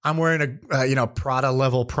I'm wearing a Prada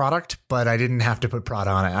level product, but I didn't have to put Prada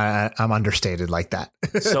on it. I'm understated like that.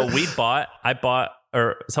 So I bought,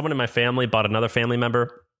 or someone in my family bought another family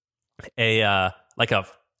member a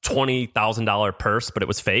 $20,000 purse, but it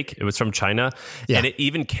was fake. It was from China, and it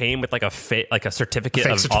even came with like a certificate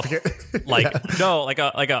of certificate. like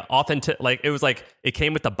a authentic. Like it was like it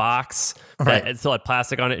came with the box that it still had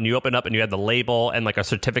plastic on it, and you open it up and you had the label and like a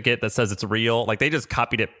certificate that says it's real. Like they just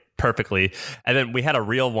copied it perfectly, and then we had a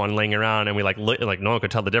real one laying around, and we like no one could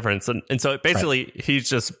tell the difference, and so basically he's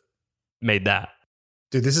just made that.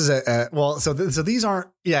 Dude, this is so these aren't.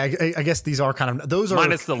 Yeah, I guess these are kind of those are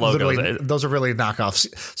minus the logos. Those are really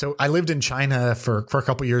knockoffs. So I lived in China for a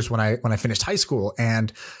couple years when I finished high school,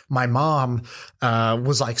 and my mom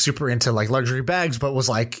was like super into like luxury bags, but was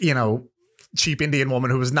like cheap Indian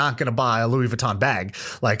woman who was not going to buy a Louis Vuitton bag,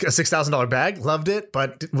 like a $6,000 bag, loved it,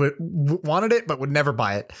 but wanted it, but would never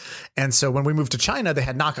buy it. And so when we moved to China, they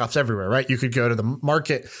had knockoffs everywhere, right? You could go to the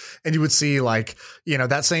market and you would see like,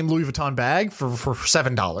 that same Louis Vuitton bag for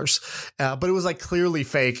 $7. But it was like clearly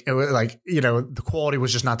fake. It was like, the quality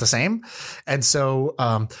was just not the same. And so,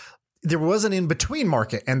 there was an in-between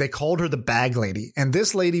market, and they called her the bag lady. And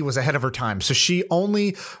this lady was ahead of her time. So she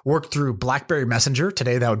only worked through BlackBerry Messenger.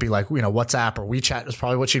 Today, that would be like, WhatsApp or WeChat is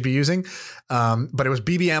probably what she'd be using. But it was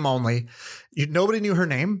BBM only. Nobody knew her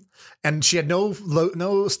name, and she had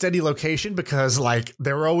no steady location because like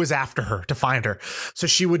they were always after her to find her. So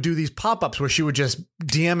she would do these pop-ups where she would just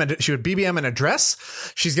she would BBM an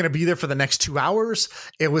address. She's going to be there for the next 2 hours.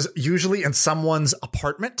 It was usually in someone's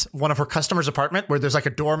apartment, one of her customers' apartment, where there's like a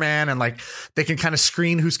doorman and like they can kind of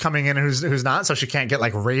screen who's coming in and who's not, so she can't get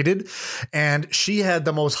like raided. And she had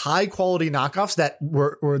the most high quality knockoffs that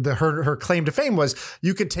were her claim to fame was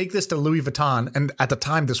you could take this to Louis Vuitton, and at the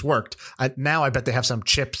time this worked. Now I bet they have some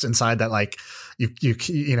chips inside that like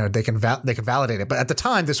they can validate it. But at the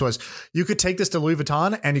time, this was you could take this to Louis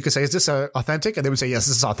Vuitton and you could say, "Is this authentic?" And they would say, "Yes,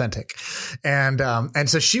 this is authentic." And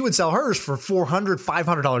so she would sell hers for $400,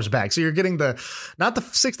 $500 a bag. So you're getting not the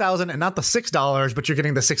 $6,000 and not the $6, but you're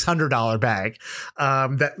getting the $600 bag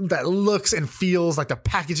that looks and feels like the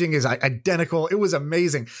packaging is identical. It was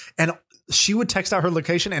amazing. And she would text out her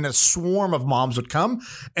location and a swarm of moms would come.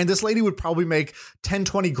 And this lady would probably make 10,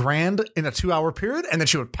 20 grand in a 2-hour period. And then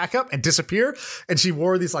she would pack up and disappear. And she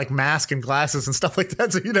wore these like masks and glasses and stuff like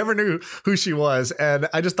that. So you never knew who she was. And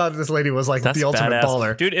I just thought this lady was like the ultimate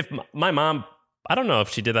baller. Dude, if my mom, I don't know if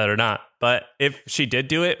she did that or not, but if she did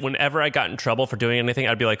do it, whenever I got in trouble for doing anything,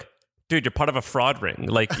 I'd be like, dude, you're part of a fraud ring.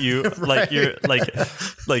 Like you,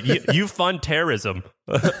 you fund terrorism.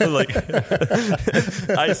 So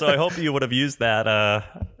I hope you would have used that.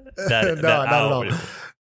 Not at all.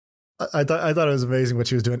 I thought it was amazing what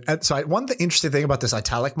she was doing. And so one interesting thing about this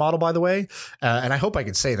Italic model, by the way, and I hope I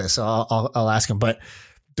can say this, so I'll ask him, but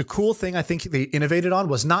the cool thing I think they innovated on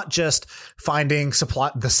was not just finding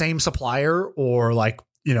the same supplier or like,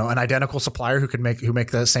 an identical supplier who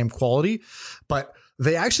make the same quality, but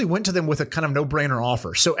they actually went to them with a kind of no-brainer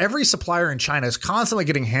offer. So every supplier in China is constantly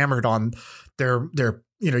getting hammered on their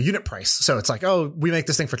unit price. So it's like, oh, we make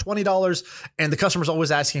this thing for $20 and the customer's always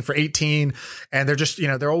asking for 18. And they're just,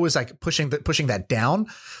 they're always like pushing that down.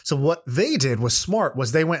 So what they did was smart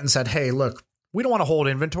was they went and said, hey, look, we don't want to hold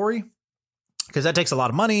inventory because that takes a lot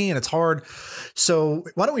of money and it's hard. So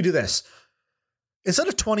why don't we do this? Instead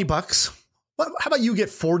of $20, how about you get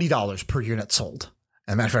 $40 per unit sold?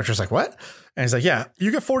 And the manufacturer's like, what? And he's like, yeah,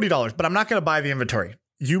 you get $40, but I'm not going to buy the inventory.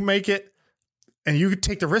 You make it and you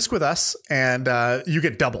take the risk with us and you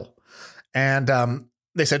get double. And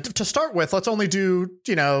they said, to start with, let's only do,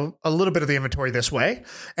 a little bit of the inventory this way.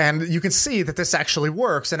 And you can see that this actually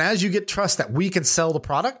works. And as you get trust that we can sell the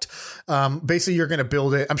product, basically you're going to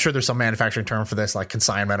build it. I'm sure there's some manufacturing term for this, like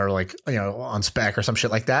consignment or like, on spec or some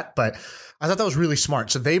shit like that. But I thought that was really smart.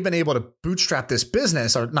 So they've been able to bootstrap this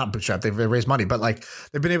business, or not bootstrap, they've raised money, but like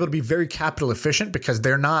they've been able to be very capital efficient because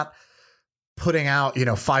they're not putting out,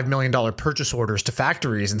 $5 million purchase orders to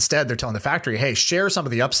factories. Instead, they're telling the factory, hey, share some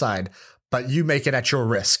of the upside, but you make it at your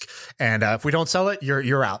risk. And if we don't sell it,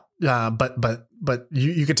 you're out. But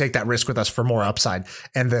you can take that risk with us for more upside.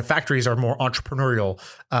 And the factories are more entrepreneurial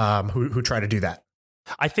who try to do that.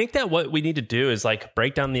 I think that what we need to do is like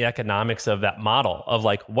break down the economics of that model of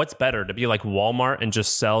like what's better, to be like Walmart and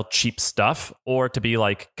just sell cheap stuff, or to be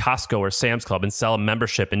like Costco or Sam's Club and sell a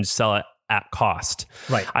membership and sell it at cost.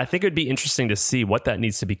 Right. I think it'd be interesting to see what that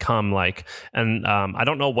needs to become like. And I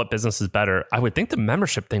don't know what business is better. I would think the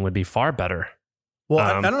membership thing would be far better. Well,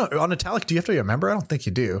 I don't know. On Italic, do you have to be a member? I don't think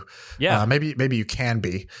you do. Yeah. Maybe you can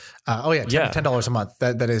be. $10 a month.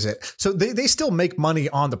 That is it. So they still make money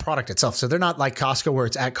on the product itself. So they're not like Costco where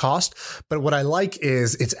it's at cost. But what I like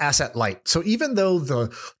is it's asset light. So even though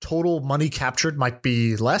the total money captured might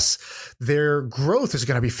be less, their growth is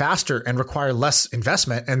going to be faster and require less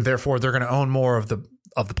investment. And therefore, they're going to own more of the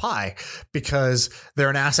pie because they're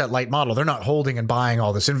an asset light model. They're not holding and buying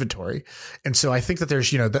all this inventory. And so I think that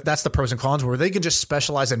there's, that's the pros and cons where they can just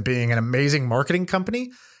specialize in being an amazing marketing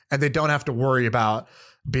company and they don't have to worry about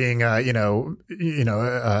being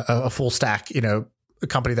a full stack, a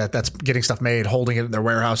company that's getting stuff made, holding it in their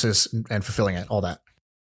warehouses and fulfilling it, all that.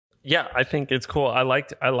 Yeah, I think it's cool. I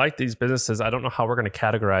like these businesses. I don't know how we're going to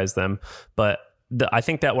categorize them, but I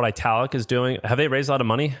think that what Italic is doing, have they raised a lot of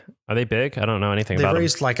money? Are they big? I don't know anything about them. They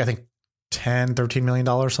raised I think $13 million,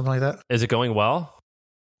 something like that. Is it going well?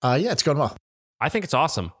 Yeah, it's going well. I think it's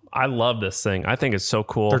awesome. I love this thing. I think it's so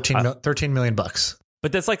cool. 13 million bucks.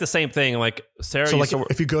 But that's like the same thing. Like Sarah. So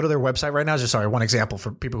if you go to their website right now, one example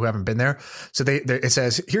for people who haven't been there. So it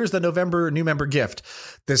says, here's the November new member gift.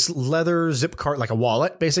 This leather zip cart, like a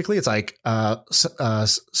wallet, basically. It's like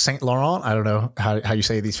Saint Laurent. I don't know how you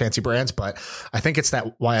say these fancy brands, but I think it's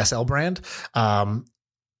that YSL brand.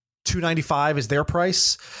 $295 is their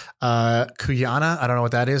price. Kuyana, I don't know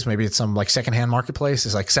what that is. Maybe it's some like secondhand marketplace.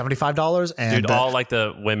 Is like $75. And dude, all like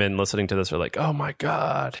the women listening to this are like, "Oh my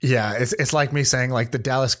god!" Yeah, it's like me saying like the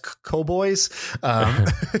Dallas Cowboys.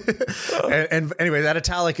 And anyway, that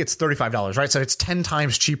Italic, it's $35, right? So it's 10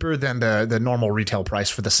 times cheaper than the normal retail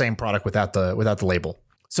price for the same product without the label.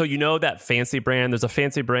 So that fancy brand, there's a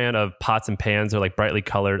fancy brand of pots and pans. They're like brightly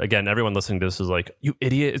colored. Again, everyone listening to this is like, "You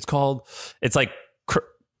idiot!" It's like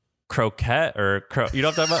croquette or you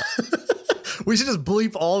know what I'm talking about? We should just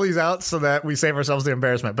bleep all these out so that we save ourselves the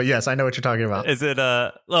embarrassment. But yes, I know what you're talking about. Is it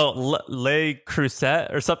Le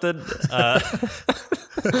Creuset or something?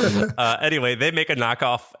 Anyway, they make a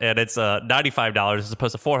knockoff and it's $95 as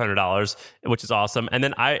opposed to $400, which is awesome. And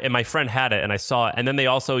then my friend had it and I saw it. And then they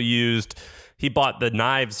also he bought the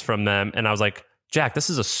knives from them and I was like, Jack, this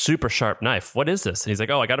is a super sharp knife. What is this? And he's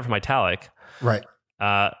like, oh, I got it from Italic. Right.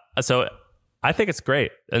 So I think it's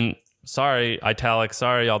great. And sorry, Italic,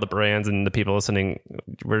 sorry, all the brands and the people listening.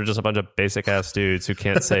 We're just a bunch of basic ass dudes who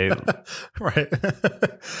can't say. Right.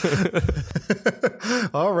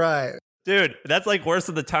 All right. Dude, that's like worse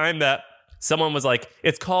than the time that someone was like,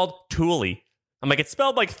 it's called Thule. I'm like, it's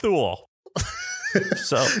spelled like Thule.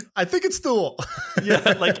 So I think it's Thule.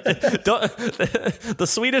 Yeah, like the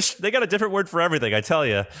Swedish, they got a different word for everything. I tell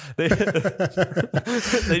you, they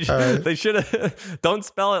should have don't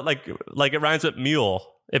spell it like it rhymes with mule.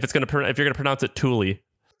 If you're gonna pronounce it Thule.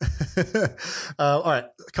 All right,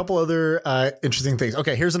 a couple other interesting things.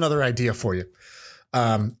 Okay, here's another idea for you.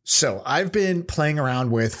 So I've been playing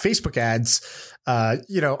around with Facebook ads,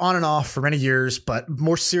 on and off for many years, but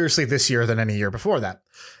more seriously this year than any year before that,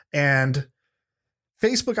 and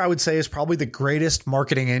Facebook, I would say, is probably the greatest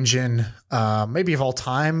marketing engine, maybe of all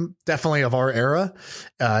time, definitely of our era.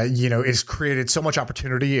 It's created so much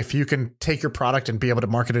opportunity. If you can take your product and be able to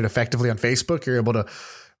market it effectively on Facebook, you're able to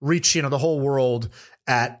reach, the whole world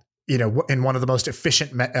at, in one of the most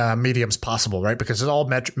efficient mediums possible, right? Because it's all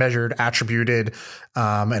measured, attributed,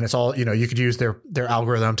 and it's all, you could use their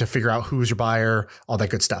algorithm to figure out who's your buyer, all that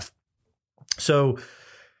good stuff. So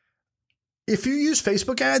if you use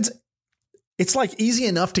Facebook ads, it's like easy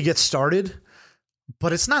enough to get started,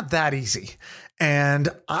 but it's not that easy. And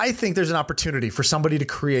I think there's an opportunity for somebody to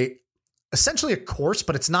create essentially a course,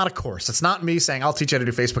 but it's not a course. It's not me saying I'll teach you how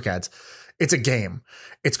to do Facebook ads. It's a game.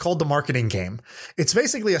 It's called the marketing game. It's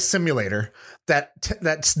basically a simulator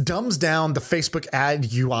that dumbs down the Facebook ad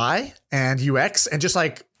UI and UX and just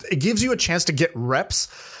like it gives you a chance to get reps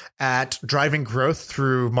at driving growth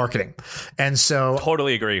through marketing. And so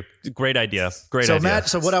totally agree. Great idea. Great so idea. Matt,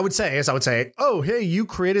 so what I would say is oh, hey, you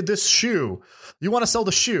created this shoe. You want to sell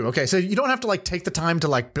the shoe. Okay. So you don't have to like take the time to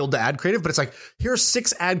like build the ad creative, but it's like, here's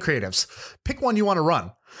 6 ad creatives. Pick one you want to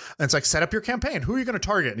run. And it's like, set up your campaign. Who are you going to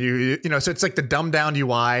target? You know, so it's like the dumbed down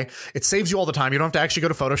UI. It saves you all the time. You don't have to actually go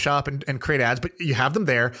to Photoshop and create ads, but you have them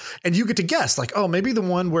there and you get to guess like, oh, maybe the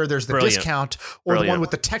one where there's the discount or the one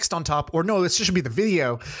with the text on top, or no, this should be the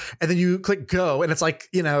video. And then you click go and it's like,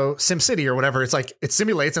 you know, SimCity or whatever. It's like, it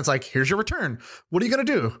simulates and it's like, here's your return. What are you going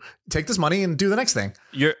to do? Take this money and do the next thing.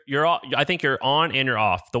 I think you're on and you're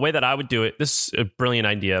off. The way that I would do it, this is a brilliant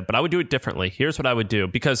idea, but I would do it differently. Here's what I would do,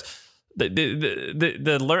 because there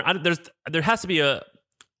has to be a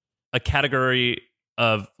category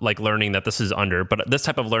of like learning that this is under, but this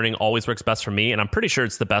type of learning always works best for me, and I'm pretty sure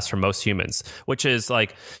it's the best for most humans, which is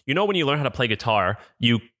like, you know, when you learn how to play guitar,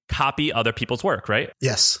 you copy other people's work, right?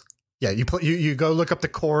 Yes. Yeah, you go look up the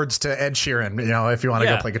chords to Ed Sheeran, you know, if you want to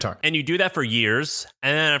go play guitar. And you do that for years,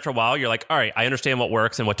 and then after a while you're like, all right, I understand what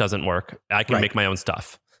works and what doesn't work. I can make my own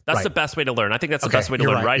stuff. That's the best way to learn. I think that's the best way to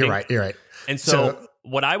learn writing. You're right. And so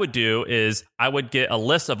what I would do is I would get a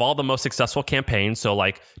list of all the most successful campaigns. So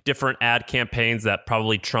like different ad campaigns that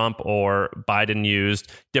probably Trump or Biden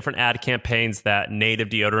used, different ad campaigns that native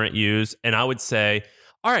deodorant used. And I would say,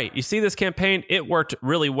 all right, you see this campaign? It worked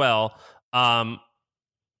really well.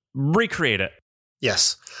 Recreate it.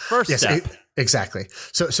 Yes. First step. Exactly.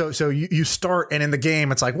 So you start, and in the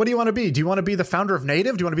game, it's like, what do you want to be? Do you want to be the founder of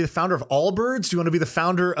Native? Do you want to be the founder of Allbirds? Do you want to be the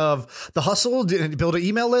founder of The Hustle? Do you build an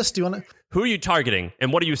email list? Do you want to? Who are you targeting,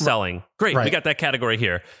 and what are you selling? Great. We got that category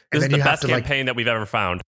here. This is the best campaign that we've ever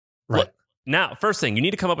found. Right. Look, now, first thing, you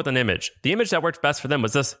need to come up with an image. The image that worked best for them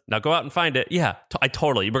was this. Now go out and find it. Yeah, we're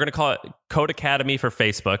going to call it Code Academy for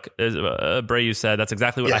Facebook. Bray, you said that's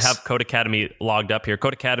exactly what I have Code Academy logged up here.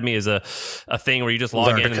 Code Academy is a thing where you just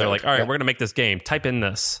log in and they're like, all right, we're going to make this game. Type in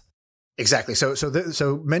this. Exactly.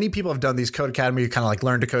 So many people have done these Code Academy kind of like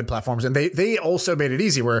learn to code platforms, and they also made it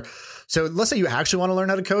easy where, so let's say you actually want to learn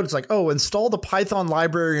how to code. It's like, oh, install the Python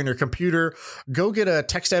library on your computer, go get a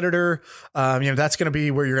text editor. That's going to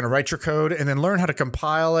be where you're going to write your code, and then learn how to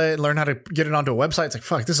compile it, learn how to get it onto a website. It's like,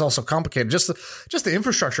 fuck, this is all so complicated. Just the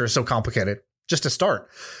infrastructure is so complicated just to start.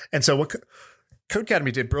 And so what Code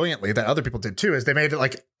Academy did brilliantly that other people did too, is they made it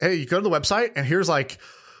like, hey, you go to the website and here's like,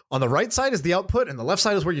 on the right side is the output and the left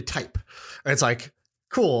side is where you type. And it's like,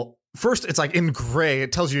 cool. First, it's like in gray.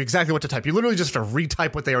 It tells you exactly what to type. You literally just have to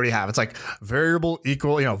retype what they already have. It's like variable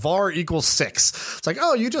equal, var equals 6. It's like,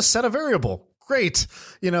 oh, you just set a variable. Great.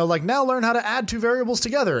 Like now learn how to add 2 variables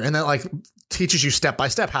together. And that like teaches you step by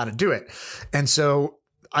step how to do it. And so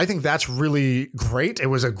I think that's really great. It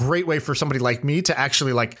was a great way for somebody like me to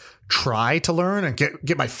actually like try to learn and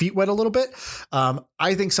get my feet wet a little bit.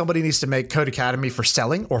 I think somebody needs to make Code Academy for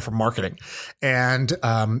selling or for marketing. And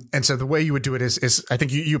so the way you would do it is I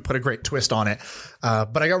think you put a great twist on it.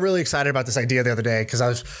 But I got really excited about this idea the other day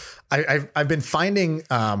because I've been finding,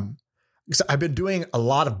 I've been doing a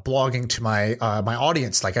lot of blogging to my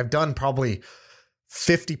audience. Like I've done probably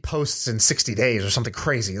 50 posts in 60 days or something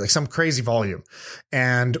crazy, like some crazy volume.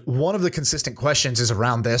 And one of the consistent questions is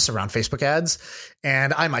around Facebook ads.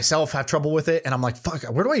 And I myself have trouble with it. And I'm like, fuck,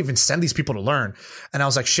 where do I even send these people to learn? And I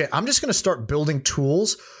was like, shit, I'm just going to start building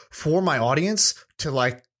tools for my audience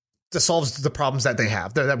to solve the problems that they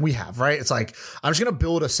have, that we have, right? It's like, I'm just going to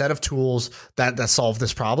build a set of tools that solve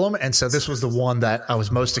this problem. And so this was the one that I was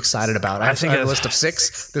most excited about. I think a list of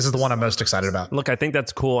 6. This is the one I'm most excited about. Look, I think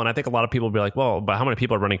that's cool. And I think a lot of people will be like, well, but how many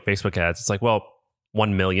people are running Facebook ads? It's like, well,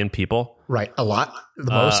 1 million people. Right. A lot. The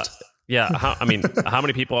most. Yeah. How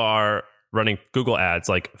many people are running Google ads?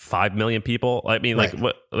 Like 5 million people? I mean, like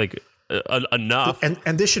what, like enough.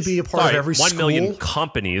 And this should be a part of every 1 school. million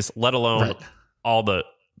companies, let alone all the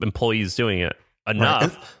employees doing it.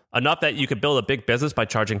 Enough that you could build a big business by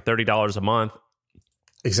charging $30 a month.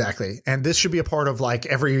 Exactly. And this should be a part of like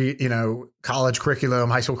every, college curriculum,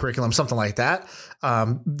 high school curriculum, something like that.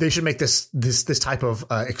 They should make this type of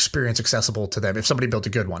experience accessible to them if somebody built a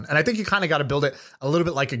good one. And I think you kind of got to build it a little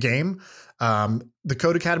bit like a game. The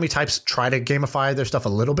Code Academy types try to gamify their stuff a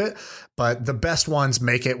little bit, but the best ones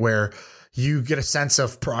make it where you get a sense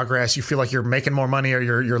of progress. You feel like you're making more money, or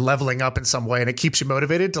you're leveling up in some way, and it keeps you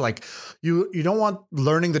motivated to like, you don't want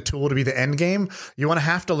learning the tool to be the end game. You want to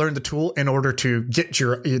have to learn the tool in order to get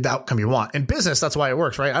the outcome you want. In business, that's why it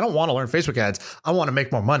works, right? I don't want to learn Facebook ads. I want to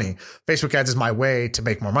make more money. Facebook ads is my way to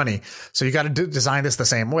make more money. So you got to design this the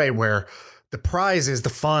same way, where the prize is the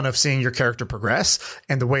fun of seeing your character progress,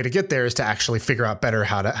 and the way to get there is to actually figure out better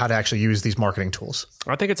how to actually use these marketing tools.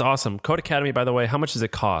 I think it's awesome. Code Academy, by the way, how much does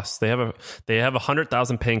it cost? They have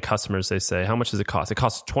 100,000 paying customers. They say, how much does it cost? It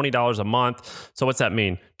costs $20 a month. So what's that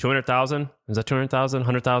mean? 200,000? Is that 200,000?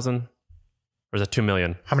 100,000? Or is that 2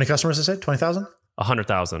 million? How many customers is it? 20,000?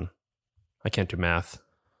 100,000. I can't do math.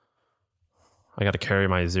 I got to carry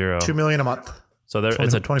my zero. 2 million a month. So there,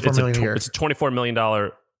 it's a $24 million a year. It's a $24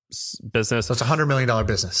 million business. So it's a $100 million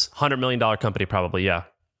business. $100 million company, probably. Yeah.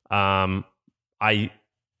 I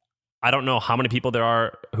don't know how many people there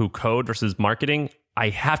are who code versus marketing. I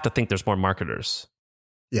have to think there's more marketers.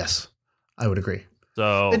 Yes, I would agree.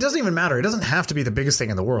 So it doesn't even matter. It doesn't have to be the biggest thing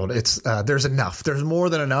in the world. It's there's enough. There's more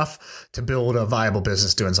than enough to build a viable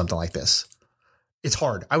business doing something like this. It's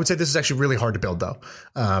hard. I would say this is actually really hard to build, though.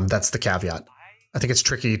 That's the caveat. I think it's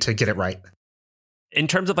tricky to get it right. In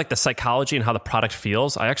terms of like the psychology and how the product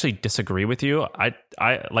feels, I actually disagree with you.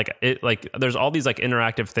 I like it. Like there's all these like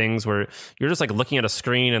interactive things where you're just like looking at a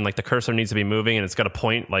screen and like the cursor needs to be moving and it's got a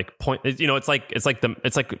point. You know, it's like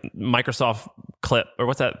Microsoft Clip, or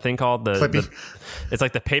what's that thing called? It's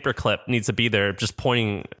like the paper clip needs to be there, just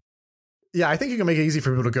pointing. Yeah, I think you can make it easy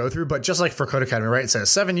for people to go through, but just like for Code Academy, right? It says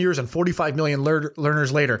 7 years and 45 million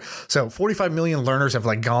learners later. So 45 million learners have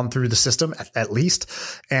like gone through the system at least.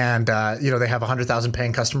 And, they have 100,000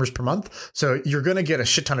 paying customers per month. So you're going to get a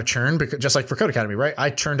shit ton of churn, because just like for Code Academy, right?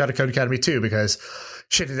 I churned out of Code Academy too, because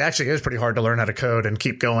it actually is pretty hard to learn how to code and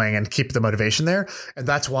keep going and keep the motivation there. And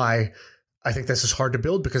that's why I think this is hard to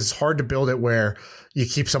build, because it's hard to build it where you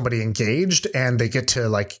keep somebody engaged and they get to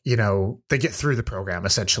they get through the program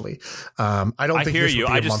essentially. I don't think this would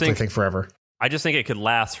be a monthly thing forever. I just think it could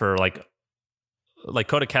last for like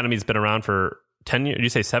Code Academy's been around for 10 years. Did you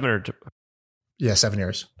say 7 or? Yeah, 7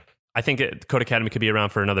 years. I think Code Academy could be around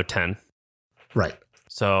for another 10. Right.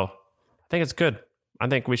 So I think it's good. I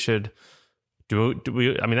think we should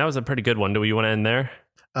that was a pretty good one. Do you want to end there?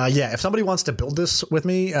 Yeah, if somebody wants to build this with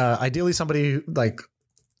me, ideally somebody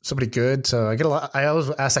good. So I get a lot. I always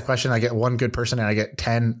ask that question. I get one good person and I get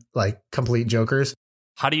 10 like complete jokers.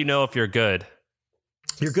 How do you know if you're good?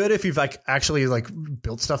 You're good if you've actually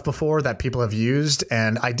built stuff before that people have used.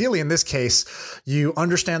 And ideally in this case, you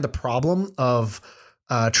understand the problem of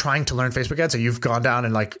trying to learn Facebook ads. So you've gone down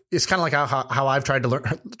and it's kind of like how I've tried to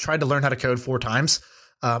learn how to code 4 times.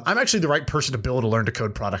 I'm actually the right person to build a learn to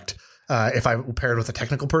code product. If I paired with a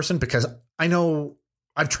technical person, because I know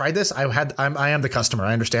I've tried this. I am the customer.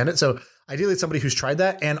 I understand it. So ideally it's somebody who's tried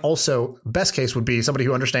that. And also best case would be somebody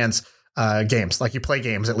who understands games. Like you play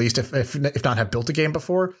games, at least if not have built a game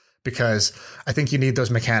before, because I think you need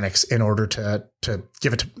those mechanics in order to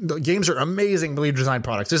give it to games. Are amazingly designed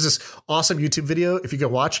products. There's this awesome YouTube video. If you go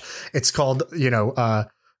watch, it's called,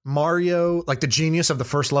 Mario, like the genius of the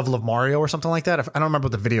first level of Mario or something like that. I don't remember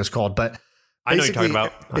what the video is called, but I know what you're talking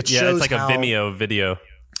about. It's like a Vimeo video.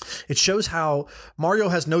 It shows how Mario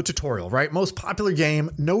has no tutorial, right? Most popular game,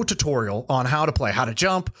 no tutorial on how to play, how to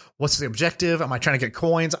jump. What's the objective? Am I trying to get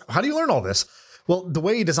coins? How do you learn all this? Well, the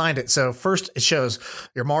way he designed it. So first it shows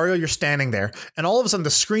you're Mario, you're standing there, and all of a sudden the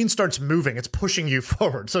screen starts moving. It's pushing you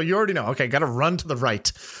forward. So you already know, okay, got to run to the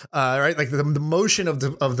right. Right. Like the motion of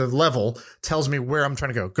the level tells me where I'm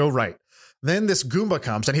trying to go right. Then this Goomba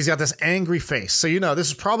comes and he's got this angry face. So, this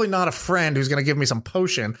is probably not a friend who's going to give me some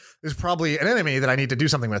potion. This is probably an enemy that I need to do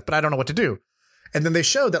something with, but I don't know what to do. And then they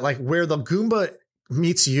showed that where the Goomba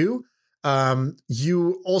meets you,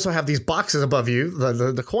 you also have these boxes above you,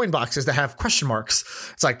 the coin boxes that have question marks.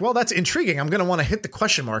 It's like, well, that's intriguing. I'm going to want to hit the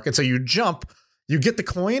question mark. And so you jump, you get the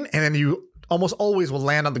coin, and then you almost always will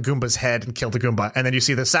land on the Goomba's head and kill the Goomba. And then you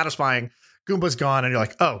see the satisfying Goomba's gone and you're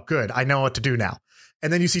like, oh, good. I know what to do now.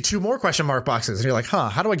 And then you see 2 more question mark boxes and you're like,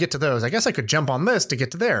 how do I get to those? I guess I could jump on this to get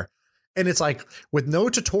to there. And it's like, with no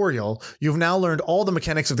tutorial, you've now learned all the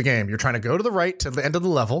mechanics of the game. You're trying to go to the right to the end of the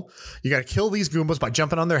level. You got to kill these Goombas by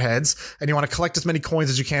jumping on their heads, and you want to collect as many coins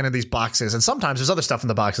as you can in these boxes. And sometimes there's other stuff in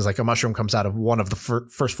the boxes, like a mushroom comes out of one of the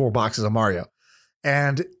first 4 boxes of Mario.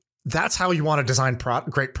 And that's how you want to design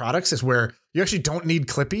great products, is where you actually don't need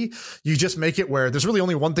Clippy. You just make it where there's really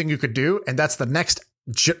only one thing you could do, and that's the next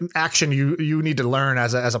action you need to learn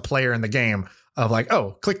as a player in the game, of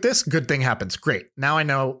oh, click this, good thing happens. Great. Now I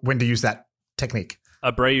know when to use that technique.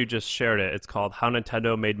 Abreu just shared it. It's called How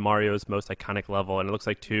Nintendo Made Mario's Most Iconic Level, and it looks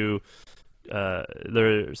like 2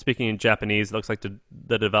 they're speaking in Japanese. It looks like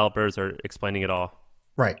the developers are explaining it all.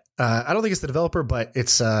 Right. I don't think it's the developer, but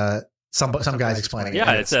it's some guys explaining it.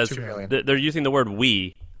 Yeah, it says they're they're using the word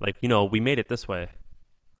 "we," like, we made it this way.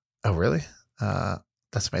 Oh, really?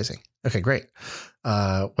 That's amazing. Okay, great.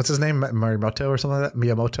 What's his name? Miyamoto or something like that?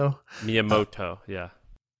 Miyamoto. Yeah.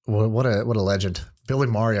 What a legend.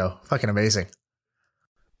 Building Mario. Fucking amazing.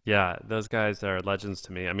 Yeah, those guys are legends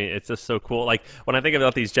to me. I mean, it's just so cool. Like, when I think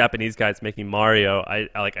about these Japanese guys making Mario, I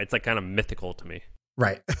like, it's like kind of mythical to me.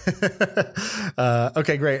 Right.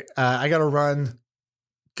 Okay, great. I got to run.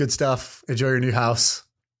 Good stuff. Enjoy your new house.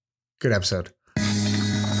 Good episode.